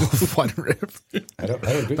the middle of one river, I don't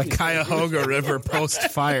think the Cuyahoga River post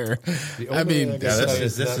fire. I mean,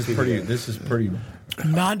 this is pretty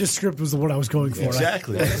Nondescript was the word I was going for.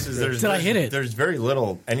 exactly. Did I hit it? There's very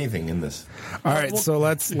little anything in this. All right, so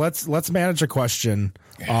let's manage a question.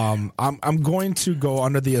 I'm going to go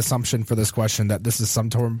under the assumption for this question that this is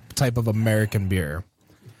some type of American beer.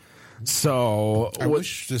 So I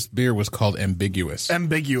wish this beer was called Ambiguous.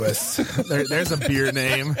 Ambiguous. There's a beer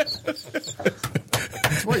name.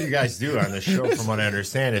 That's what you guys do on the show, from what I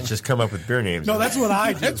understand. It's just come up with beer names. No, that's what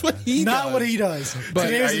I do. That's what he Not does. what he does.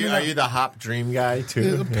 But are you the hop dream guy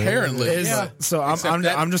too? Apparently. So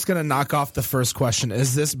I'm just going to knock off the first question.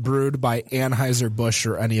 Is this brewed by Anheuser-Busch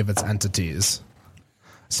or any of its entities?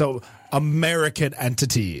 So American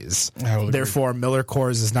entities. Therefore, Miller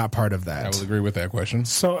Coors is not part of that. I will agree with that question.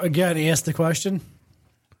 So again, he asked the question: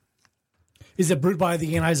 is it brewed by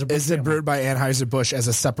the Anheuser-Busch? Is it brewed by Anheuser-Busch as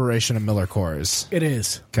a separation of Miller Coors? It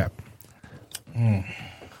is. Okay.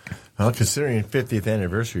 Well, considering 50th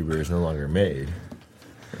anniversary beer is no longer made.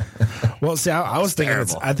 Well, see, I was thinking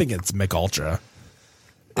I think it's Mick Ultra.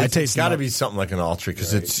 It's got to be something like an Ultra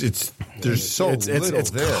because there's little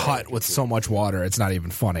it's there. cut with so much water. It's not even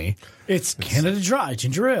funny. It's Canada Dry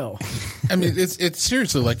ginger ale. I mean, it's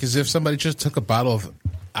seriously like as if somebody just took a bottle of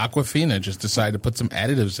Aquafina, just decided to put some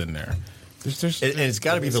additives in there. And it's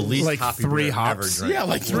got to be the least like hoppy 3 beer I've ever hops. drank. Yeah,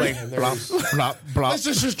 like 3. Let's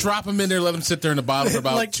just drop them in there, let them sit there in the bottle for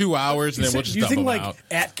about 2 hours, and then we'll just Do you dump think them like out.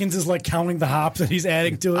 Atkins is like counting the hops that he's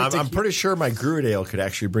adding to it? I'm pretty sure my Gruit Ale could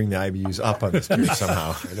actually bring the IBUs up on this beer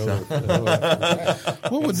somehow.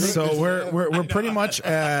 So we're pretty much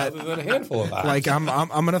at Other than a handful of hops. like I'm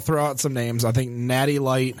going to throw out some names. I think Natty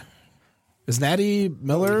Light. Is Natty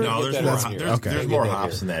Miller? No, there's more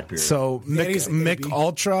hops in that beer. So Mick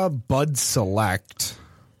Ultra, Bud Select,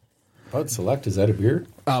 Bud Select, is that a beer?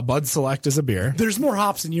 Bud Select is a beer. There's more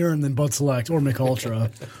hops in urine than Bud Select or Mick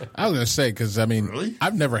Ultra. I was going to say, because, I mean, really?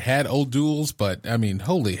 I've never had Old Duels, but, I mean,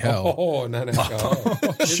 holy hell. Oh,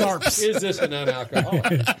 non-alcoholic. Sharps. Is this a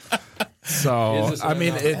non-alcoholic? So, I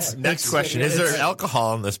mean, it's... Next question. Is there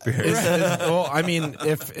alcohol in this beer? Well, I mean,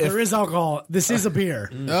 if... There is alcohol. This is a beer.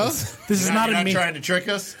 No? This is not You're a meat. trying to trick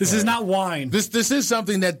us? This is not wine. This is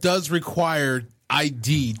something that does require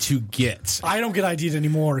ID to get. I don't get ID'd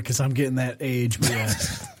anymore because I'm getting that age. But yeah.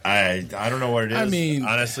 I don't know what it is. I mean,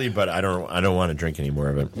 honestly, but I don't want to drink any more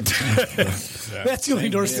of it. That's the only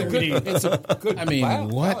endorsement we need. It's a good. I mean,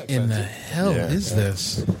 what in the hell is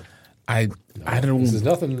this? I don't. This is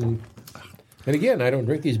nothing. And again, I don't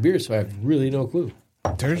drink these beers, so I have really no clue.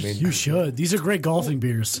 You should. These are great golfing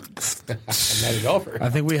beers. I'm not a golfer. I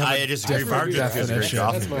think we have I just agree. Mark definition.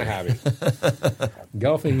 That's my hobby.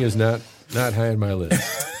 Golfing is not high on my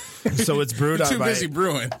list. So it's brewed too busy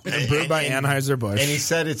brewing. brewed by Anheuser-Busch. And he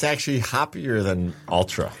said it's actually hoppier than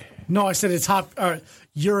Ultra. No, I said it's hop.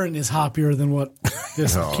 Urine is hoppier than what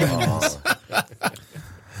this can is.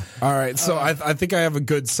 All right, so I think I have a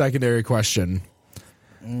good secondary question.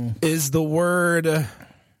 Is the word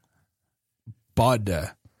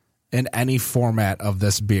Bud in any format of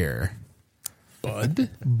this beer?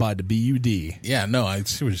 Bud? Bud, B-U-D. Yeah, no, I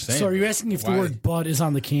see what you're saying. So are you asking if the word Bud is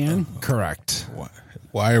on the can? Correct.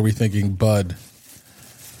 Why are we thinking Bud?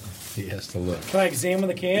 He has to look. Can I examine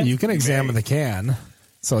the can? You can examine the can.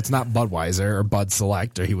 So it's not Budweiser or Bud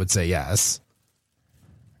Select, or he would say yes.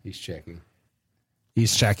 He's checking.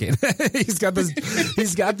 He's checking. He's got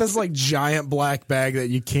this like giant black bag that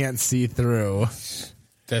you can't see through.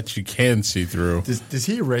 That you can see through. Does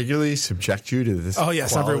he regularly subject you to this? Oh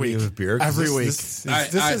yes, every quality week. of beer? Every week.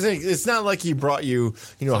 It's not like he brought you,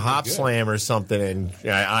 Hop Slam or something and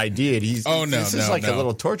I did. This is like a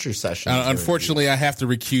little torture session. Unfortunately, I have to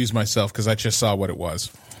recuse myself because I just saw what it was.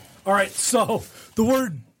 All right, so the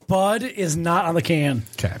word Bud is not on the can.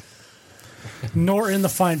 Okay. Nor in the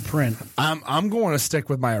fine print. I'm going to stick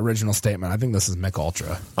with my original statement. I think this is Mick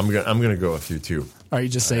Ultra. I'm gonna go with you too. Are you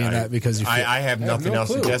just saying that because you feel I have nothing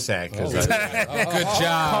else to guess at because Good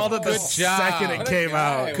job. called it the second it came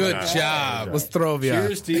out? Good job. Let's throw you.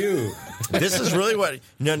 Cheers to you. This is really what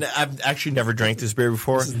I've actually never drank this beer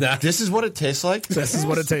before. This is what it tastes like. This is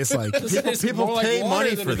what it tastes like. People pay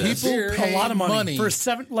money for this. People pay A lot of money for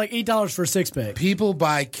 $8 for a 6-pack. People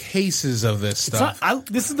buy cases of this stuff.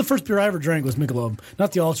 This is the first beer I ever drank was Michelob,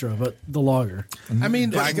 not the Ultra, but the lager. I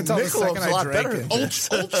mean, I can tell the second Michelob's a lot I drank better it. than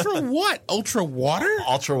Ultra what? Ultra water?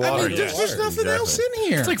 Ultra water. I mean, there's nothing else in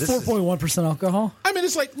here. It's like 4.1% alcohol. I mean,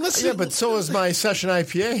 it's like, listen. Yeah, but so is my session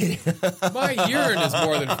IPA. My urine is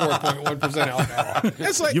more than 4.1% alcohol.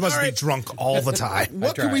 It's like, You must all be right, drunk all the time.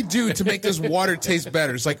 what can we do to make this water taste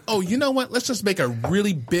better? It's like, oh, you know what? Let's just make a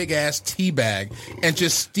really big ass tea bag and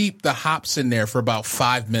just steep the hops in there for about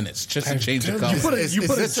 5 minutes just to change the color.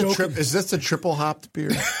 Is this a triple hopped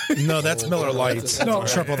beer? No, that's Miller Lite. No,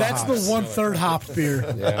 Triple the that's hops. the 1/3 hop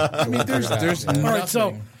beer. Yeah. I mean, there's nothing. All right,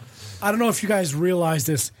 so I don't know if you guys realize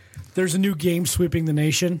this. There's a new game sweeping the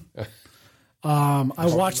nation. I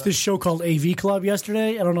watched this show called AV Club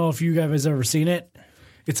yesterday. I don't know if you guys have ever seen it.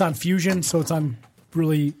 It's on Fusion, so it's on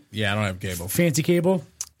really Yeah, I don't have cable. fancy cable.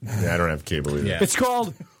 Yeah, I don't have cable either. Yeah. It's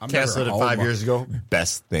called Canceled it 5 years ago.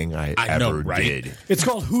 Best thing I know, ever right? did. It's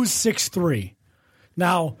called Who's 6'3".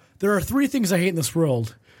 Now, there are 3 things I hate in this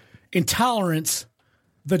world: intolerance,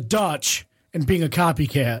 the Dutch, and being a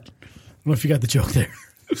copycat. I don't know if you got the joke there.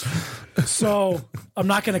 So I'm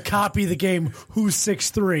not going to copy the game Who's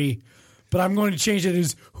 6'3", but I'm going to change it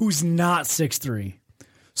as Who's not 6'3".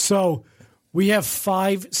 So we have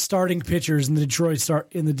 5 starting pitchers in the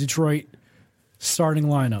Detroit starting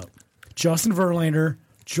lineup: Justin Verlander,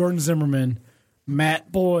 Jordan Zimmerman,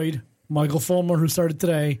 Matt Boyd, Michael Fulmer, who started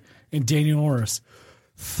today, and Daniel Norris.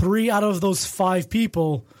 3 out of those 5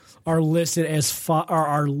 people are listed as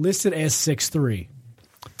 6'3".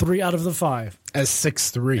 3 out of the 5 As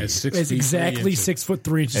 6'3". As is exactly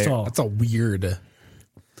 6'3" inches tall. That's a weird.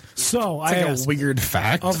 So I Like asked, a weird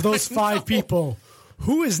fact. of those 5 people,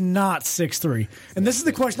 who is not 6'3"? And this is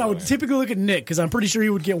the question I would typically look at Nick, because I'm pretty sure he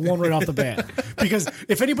would get one right off the bat. Because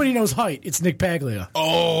if anybody knows height, it's Nick Paglia.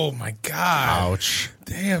 Oh, my God. Ouch.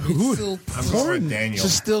 Damn, he's still Daniel.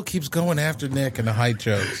 just still keeps going after Nick and the height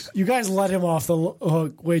jokes. You guys let him off the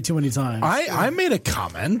hook way too many times. I made a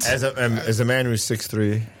comment. As a man who's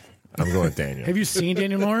 6'3", I'm going with Daniel. Have you seen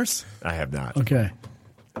Daniel Norris? I have not. Okay.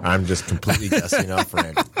 I'm just completely guessing off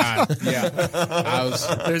random.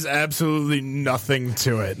 There's absolutely nothing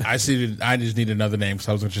to it. I just need another name,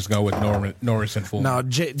 so I was just going with Norris and Full. No,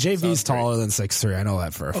 JV's taller than 6'3". I know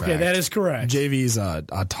that for a fact. Okay, that is correct. JV's a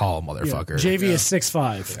tall motherfucker. JV is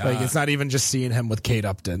 6'5". Like it's not even just seeing him with Kate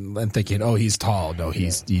Upton and thinking, oh, he's tall. No,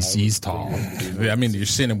 he's tall. I mean, you're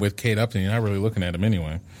seeing him with Kate Upton. You're not really looking at him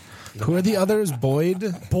anyway. Who are the others? Boyd,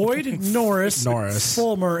 Norris,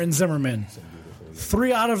 Fulmer, and Zimmerman.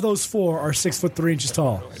 3 out of those 4 are 6'3"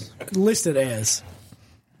 tall, listed as.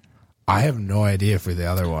 I have no idea for the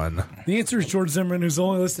other one. The answer is George Zimmerman, who's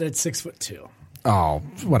only listed at 6'2". Oh,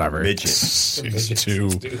 whatever. Midget.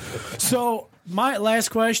 6'2". So my last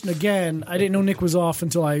question, again, I didn't know Nick was off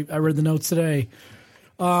until I read the notes today.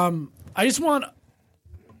 I just want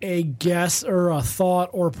a guess or a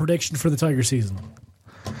thought or a prediction for the Tiger season.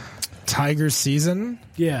 Tigers season?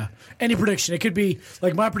 Yeah. Any prediction. It could be,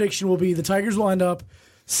 like, my prediction will be the Tigers will end up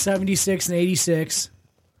 76 and 86.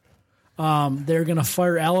 They're going to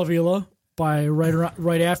fire Al Avila by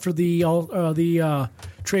right after the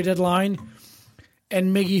trade deadline.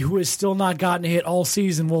 And Miggy, who has still not gotten a hit all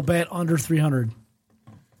season, will bat under 300.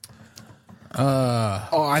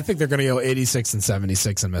 I think they're going to go 86 and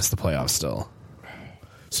 76 and miss the playoffs still.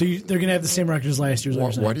 So they're going to have the same record as last year's.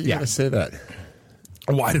 Why do you gotta say that?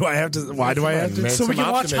 Why do I have to? So we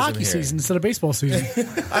can watch hockey season instead of baseball season.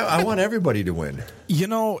 I want everybody to win. You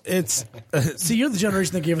know, it's. See, you're the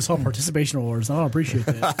generation that gave us all participation awards. I don't appreciate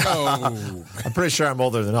that. I'm pretty sure I'm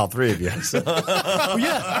older than all 3 of you. So. Well,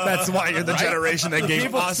 yeah, That's why you're the generation that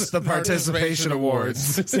gave us the participation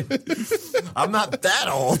awards. I'm not that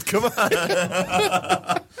old. Come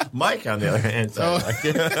on. Mike, on the other hand,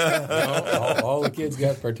 all the kids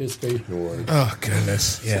got participation awards. Oh,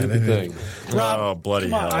 goodness. Yeah, Stupid thing. oh, bloody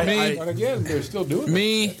hell. But again, they're still doing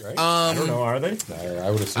that, right? I don't know, are they? I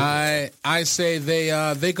would assume. I say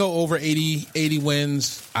they go over 80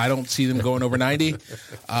 wins. I don't see them going over 90.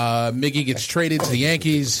 Miggy gets traded to the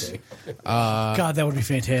Yankees. God, that would be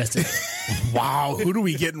fantastic. Wow, who do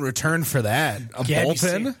we get in return for that? A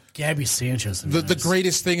bullpen? Gabby Sanchez. The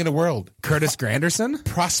greatest thing in the world. Curtis Granderson?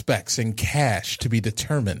 Prospects and cash to be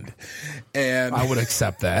determined. And I would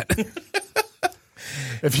accept that.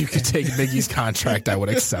 If you could take Miggy's contract, I would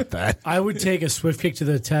accept that. I would take a swift kick to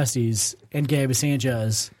the testes and Gabby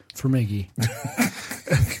Sanchez for Miggy.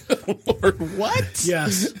 Lord, what?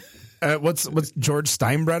 Yes. What's George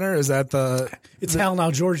Steinbrenner? Is that the? It's hell now.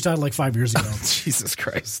 George died like 5 years ago. Jesus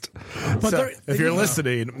Christ! But So, if you're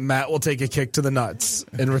listening, Matt will take a kick to the nuts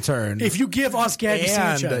in return. If you give us Gabby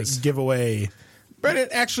Sanchez, give away.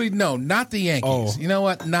 But actually, no, not the Yankees. Oh. You know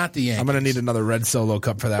what? Not the Yankees. I'm going to need another red Solo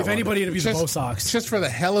cup for that. if one. anybody, it'd be the Bo Sox, Just for the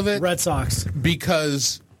hell of it, Red Sox.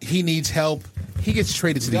 because he needs help. He gets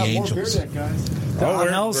traded to the Angels.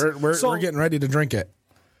 We're getting ready to drink it.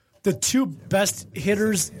 The 2 best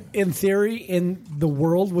hitters in theory in the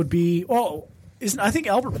world would be. I think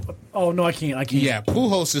Albert? Oh no, I can't. Yeah,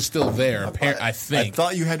 Pujols is still there. I think. I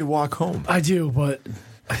thought you had to walk home. I do, but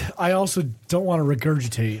I also don't want to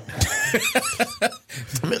regurgitate.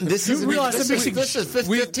 I mean, this is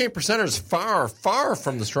 15% is far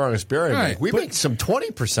from the strongest beer. Right. We make some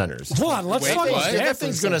 20%ers. Hold on, let's talk about That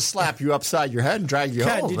thing's going to slap you upside your head and drag you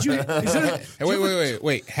Kat, home. did you? Hey,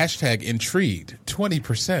 wait. Hashtag intrigued.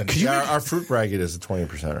 20%. Our fruit braggot is a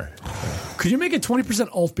 20%er. Could you make a 20%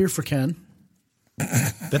 alt beer for Ken?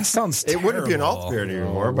 That sounds. It wouldn't be an alt beer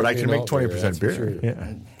anymore, but I can make 20% beer. Sure.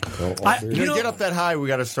 Yeah. To get up that high, we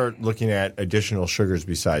got to start looking at additional sugars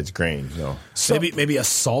besides grain. So maybe a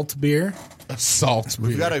salt beer. Salt beer.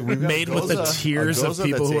 we've got Made with the tears of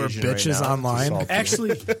people who are bitches online.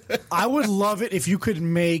 Actually, I would love it if you could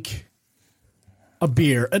make a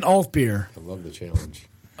beer, an alt beer, I love the challenge.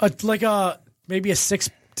 Maybe a 6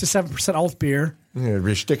 to 7% alt beer,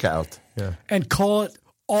 we stick out. Yeah. and call it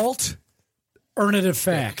Alternative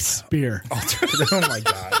Facts beer. Oh my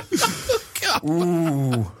god!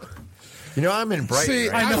 Ooh. You know, I'm in Brighton. See,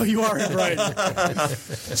 right? I know you are right.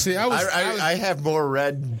 See, I have more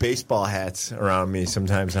red baseball hats around me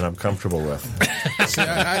sometimes than I'm comfortable with. See,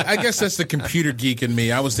 I guess that's the computer geek in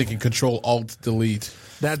me. I was thinking Control Alt Delete.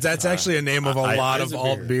 That's actually a name of a lot of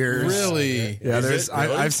alt beers. Really? Yeah, Is it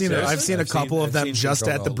really? I've seen a couple of them seen just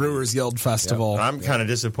Control at the Alt. Brewers Guild Festival. I'm kind of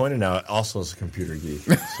disappointed now. Also, as a computer geek.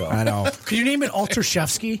 So. I know. Could you name it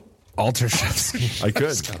Altershevsky? Altershevsky. I could.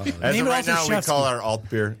 As Name of it right now, we Altershevsky. call our alt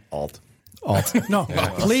beer alt. No,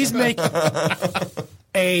 please make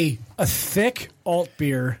a thick alt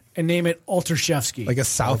beer and name it Altershevsky. Like a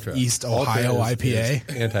Southeast Ohio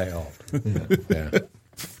IPA. Anti-alt. Yeah.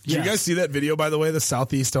 Did you guys see that video, by the way, the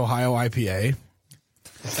Southeast Ohio IPA?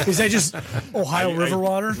 Is that just Ohio River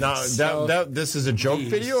water? No, this is a joke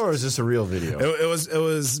video, or is this a real video? It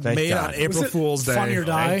was made on April Fool's Day. Funny or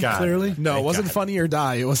Die, clearly. No, it wasn't Funny or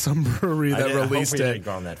Die. It was some brewery that released it.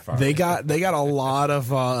 Gone that far. They got a lot of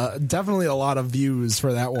definitely a lot of views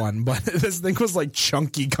for that one, but this thing was like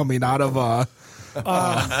chunky coming out of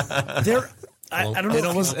I don't know. It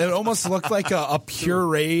almost looked like a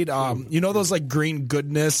pureed, you know those like Green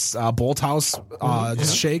Goodness Bolt House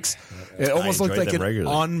shakes. It almost looked like an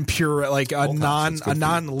unpure, like a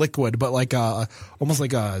non-liquid, but like almost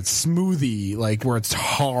like a smoothie, like where it's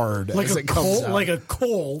hard, like a coal, like a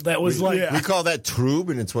coal that was like. We call that trube,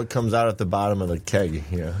 and it's what comes out at the bottom of the keg.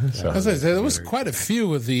 Yeah, so. There was quite a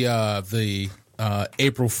few of the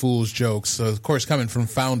April Fool's jokes, of course, coming from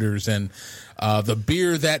Founders and. The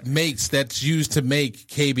beer that's used to make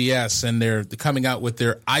KBS, and they're coming out with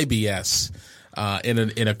their IBS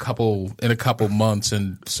in a couple months,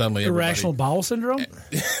 and suddenly irrational bowel syndrome.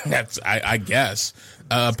 That's I guess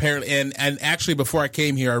apparently, and actually before I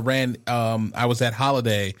came here, I ran. I was at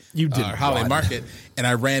Holiday Market, and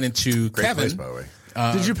I ran into Great Kevin. Place, by the way.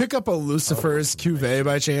 Did you pick up a Lucifer's Cuvée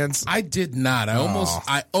by chance? I did not.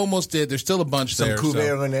 I almost did. There's still a bunch there.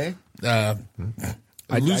 Cuvée René.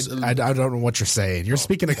 I don't know what you're saying. You're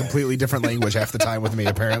speaking a completely different language half the time with me,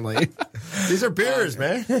 apparently. These are beers,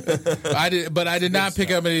 man. I did not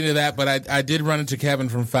pick up any of that, but I did run into Kevin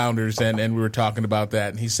from Founders, and we were talking about that,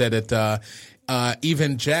 and he said that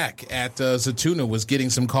even Jack at Zatuna was getting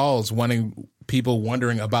some calls, people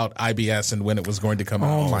wondering about IBS and when it was going to come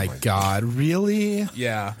out. Oh my God! Really?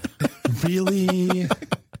 Yeah. Really?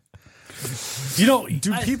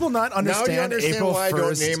 Do people not understand, now you understand April why 1st? I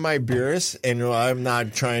don't name my beers, and I'm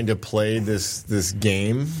not trying to play this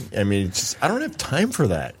game. I mean, I don't have time for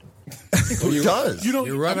that. Who does?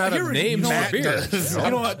 You run out of names for beers.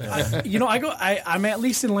 You know what? I'm at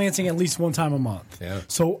least in Lansing at least one time a month. Yeah.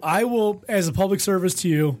 So I will, as a public service to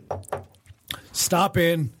you, stop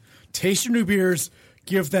in, taste your new beers.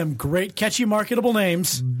 Give them great, catchy, marketable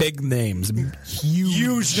names. Big names.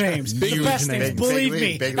 Huge names. Big the best names. Believe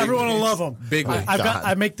me. Everyone will love them. Big league.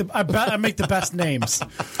 I make the best names.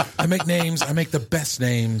 I make names. I make the best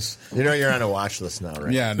names. You know you're on a watch list now,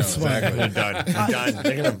 right? Yeah, no, exactly. You're done.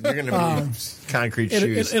 You're gonna be concrete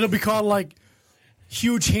shoes. It'll be called like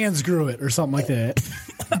Huge Hands Grew It or something like that.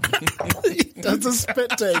 That's a spit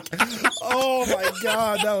take. Oh my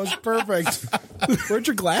God, that was perfect. Where'd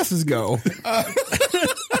your glasses go?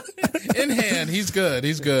 In hand, he's good.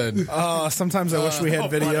 Sometimes I wish we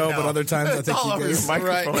had video, but other times I think you guys.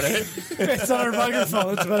 It's on our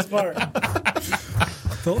microphone. That's the best part.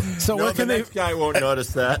 So where can the guy won't notice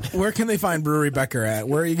that. Where can they find Brewery Becker at?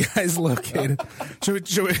 Where are you guys located?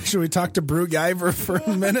 Should we talk to Brewgyver for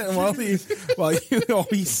a minute while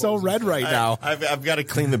he's so red right now? I've got to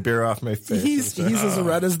clean the beer off my face. He's as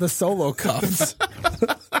red as the Solo cups.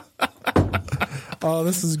 Oh,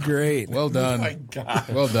 this is great. Well done. Oh my God.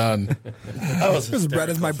 Well done. That was as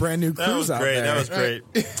red as my brand new cruise out there. That was great.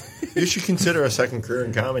 You should consider a second career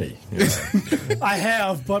in comedy. Yeah. I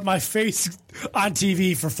have, but my face on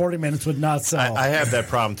TV for 40 minutes would not sell. I have that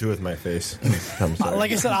problem too with my face. I'm sorry.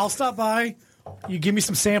 Like I said, I'll stop by. You give me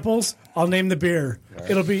some samples. I'll name the beer.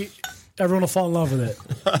 Right. Everyone will fall in love with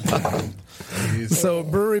it. So,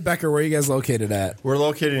 Brewery Becker, where are you guys located at? We're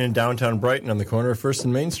located in downtown Brighton on the corner of 1st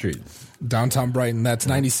and Main Street. Downtown Brighton, that's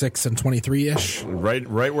 96 and 23-ish? Right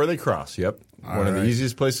where they cross, yep. One of the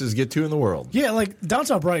easiest places to get to in the world. Yeah, like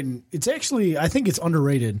downtown Brighton, it's actually, I think it's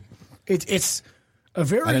underrated. It's a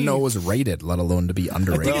very... I didn't know it was rated, let alone to be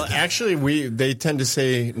underrated. Well, actually, they tend to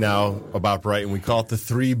say now about Brighton, we call it the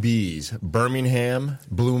 3 Bs, Birmingham,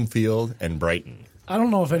 Bloomfield, and Brighton. I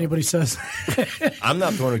don't know if anybody says I'm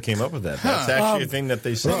not the one who came up with that. That's actually a thing that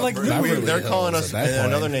they say. Like they're calling us,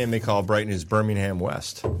 another name they call Brighton is Birmingham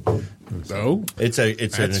West. So? It's an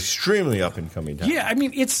extremely up-and-coming town. Yeah, I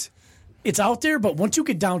mean, it's out there, but once you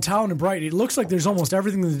get downtown in Brighton, it looks like there's almost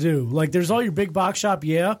everything to do. Like, there's all your big box shop,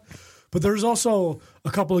 yeah, but there's also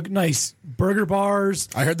a couple of nice burger bars.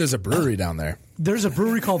 I heard there's a brewery down there. There's a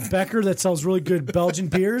brewery called Becker that sells really good Belgian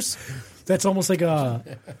beers. That's almost like a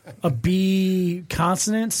B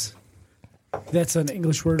consonant. That's an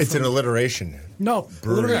English word. It's an alliteration. No,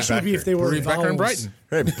 alliteration would be if they were Brewery Becker in Brighton.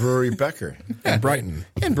 Right, Brewery Becker. And Brighton.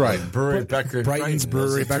 Brewery Becker. Brighton's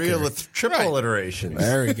Brewery Becker. Triple alliterations.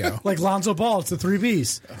 There we go. Like Lonzo Ball, it's the 3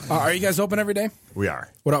 Bs. Are you guys open every day? We are.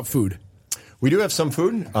 What about food? We do have some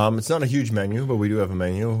food. It's not a huge menu, but we do have a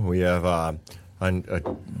menu. We have a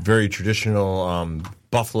very traditional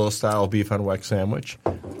buffalo-style beef on weck sandwich.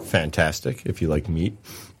 Fantastic if you like meat.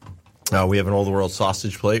 We have an old world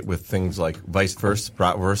sausage plate with things like Weisswurst,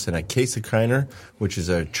 bratwurst, and a Käsekreiner, which is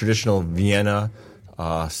a traditional Vienna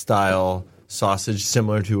style sausage,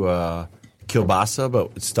 similar to a kielbasa,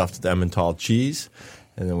 but it's stuffed with Emmental cheese.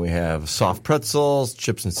 And then we have soft pretzels,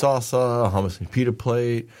 chips and salsa, a hummus and pita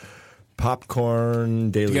plate,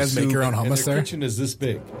 popcorn, daily soup. Do you guys make your own hummus there? The kitchen is this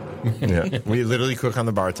big. Yeah, we literally cook on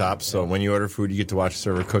the bar top. So when you order food, you get to watch the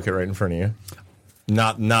server cook it right in front of you.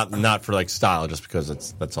 Not for like style, just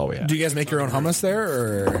because that's all we have. Do you guys make your own hummus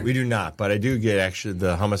there, or We do not, but I do get actually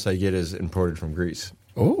the hummus I get is imported from Greece.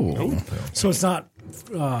 oh, So it's not.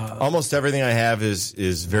 Almost everything I have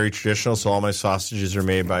is very traditional. So all my sausages are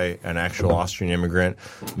made by an actual Austrian immigrant.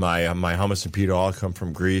 My hummus and pita all come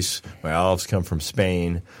from Greece. My olives come from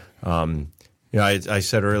Spain. I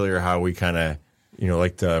said earlier how we kind of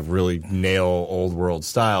like to really nail old world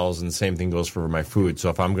styles, and the same thing goes for my food. So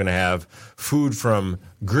if I'm going to have food from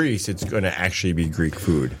Greece, it's going to actually be Greek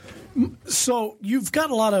food. So you've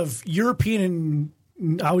got a lot of European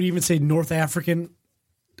and I would even say North African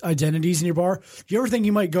identities in your bar. Do you ever think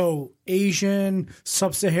you might go Asian,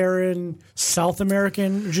 Sub-Saharan, South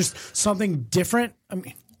American, or just something different? I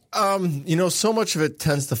mean, So much of it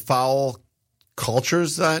tends to follow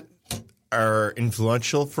cultures that are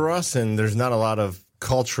influential for us, and there's not a lot of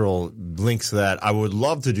cultural links to that. I would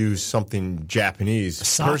love to do something Japanese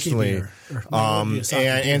personally. And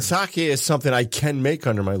sake is something I can make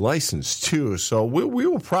under my license too. So we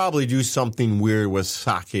will probably do something weird with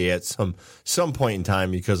sake at some point in time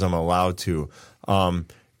because I'm allowed to.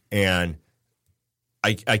 And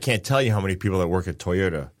I can't tell you how many people that work at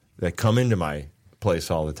Toyota that come into my place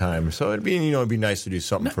all the time. So it'd be nice to do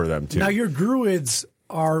something for them too. Now your gruids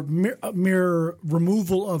are mere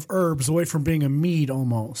removal of herbs away from being a mead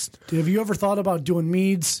almost. Have you ever thought about doing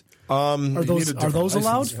meads? Are those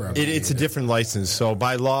allowed? It's a different license. So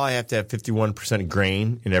by law, I have to have 51%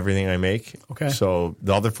 grain in everything I make. Okay. So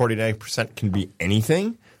the other 49% can be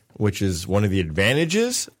anything, which is one of the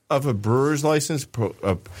advantages of a brewer's license.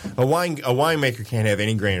 A winemaker can't have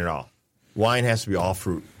any grain at all. Wine has to be all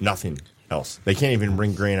fruit, nothing else. They can't even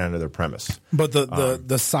bring grain onto their premise. But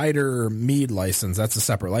the cider mead license, that's a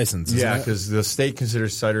separate license, isn't it? Because the state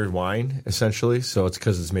considers cider wine, essentially, so it's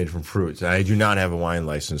because it's made from fruits. I do not have a wine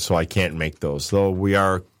license, so I can't make those, though we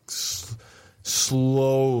are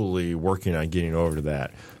slowly working on getting over to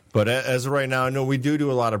that. But as of right now, no, we do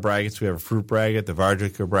a lot of braggots. We have a fruit braggot, the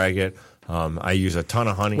Vardrika braggot. I use a ton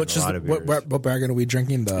of honey in a lot of beers. What braggot are we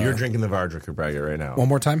drinking? You're drinking the Vardrika braggot right now. One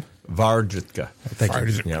more time? Vardrika. Thank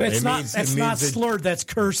you. Yeah, That's not slurred, that's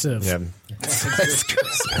cursive. Yeah.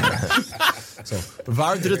 So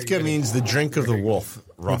Vardrika means the drink of the wolf,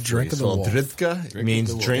 roughly. Drink of the wolf. Drika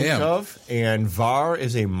means drink of, and Var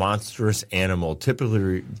is a monstrous animal,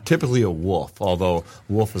 typically a wolf, although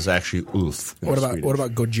wolf is actually Ulf. What about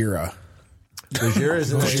Gojira? Gojira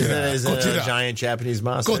is a giant Japanese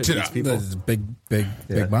monster. Gojira. That's a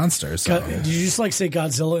big monster. So. Did you just say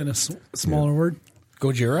Godzilla in a smaller word?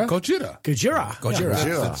 Gojira? Gojira.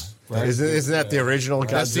 Right. Isn't that the original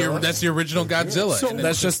Godzilla? That's the original Godzilla. So,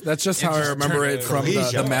 that's just how I remember it from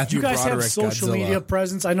the Matthew you guys Broderick have social Godzilla. media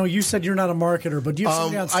presence. I know you said you're not a marketer, but do you have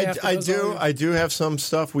somebody on staff? I do have some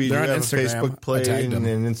stuff. We do have a Facebook page and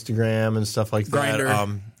Instagram and stuff like Grindr.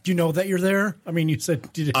 that. Do you know that you're there? I mean, you said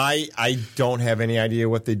I don't have any idea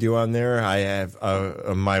what they do on there. I have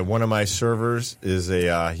one of my servers is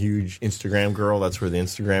a huge Instagram girl. That's where the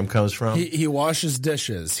Instagram comes from. He washes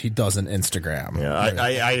dishes. He doesn't Instagram. Yeah,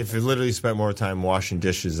 I've literally spent more time washing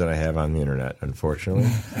dishes than I have on the internet, unfortunately.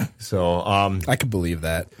 So I can believe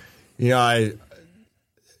that.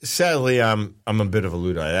 Sadly, I'm a bit of a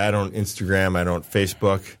Luddite. I don't Instagram. I don't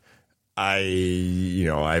Facebook.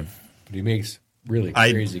 He makes really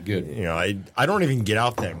crazy good. I don't even get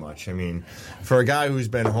out that much. I mean, for a guy who's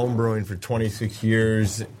been homebrewing for 26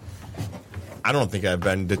 years, I don't think I've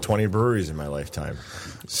been to 20 breweries in my lifetime.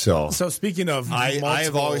 So speaking of, I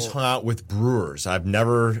have always hung out with brewers. I've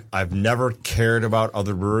never cared about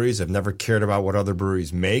other breweries. I've never cared about what other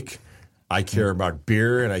breweries make. I care about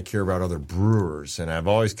beer and I care about other brewers, and I've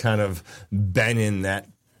always kind of been in that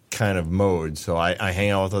kind of mode. So I hang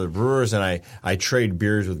out with other brewers, and I trade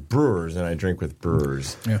beers with brewers, and I drink with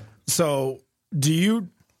brewers. Yeah. So do you,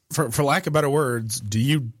 for lack of better words, do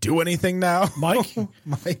you do anything now, Mike?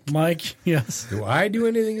 Mike, yes. Do I do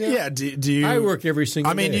anything now? Yeah. Do you? I work every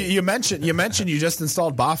single day. I mean, you mentioned you just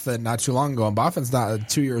installed Boffin not too long ago, and Boffin's not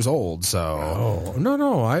 2 years old. So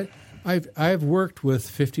no. I've worked with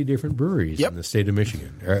 50 different breweries in the state of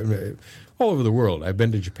Michigan, all over the world. I've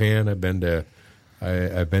been to Japan. I've been to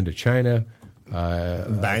China.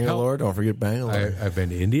 Bangalore, don't forget Bangalore. I've been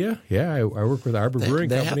to India. Yeah, I work with Arbor Brewing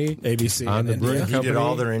Company. ABC on the brewing company. He did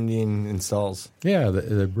all their Indian installs. Yeah,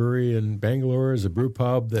 the brewery in Bangalore is a brew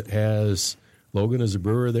pub that has Logan as a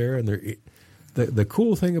brewer there, and the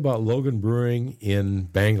cool thing about Logan Brewing in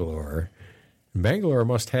Bangalore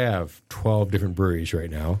must have 12 different breweries right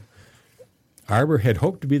now. Arbor had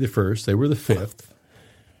hoped to be the first. They were the fifth.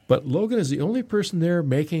 But Logan is the only person there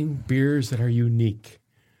making beers that are unique.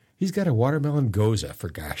 He's got a watermelon goza, for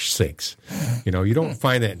gosh sakes. You know, you don't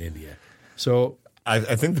find that in India. So I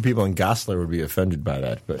think the people in Goslar would be offended by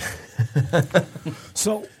that, but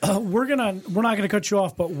so we're not gonna cut you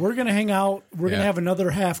off, but we're gonna hang out. We're gonna have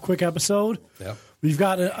another quick episode. Yep. We've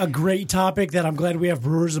got a great topic that I'm glad we have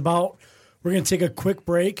brewers about. We're gonna take a quick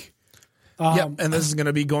break. And this is going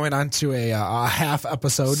to be going on to a half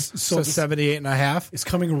episode, so 78 and a half. It's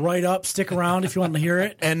coming right up. Stick around if you want to hear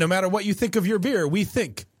it. And no matter what you think of your beer, we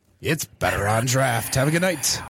think it's better on draft. Have a good night.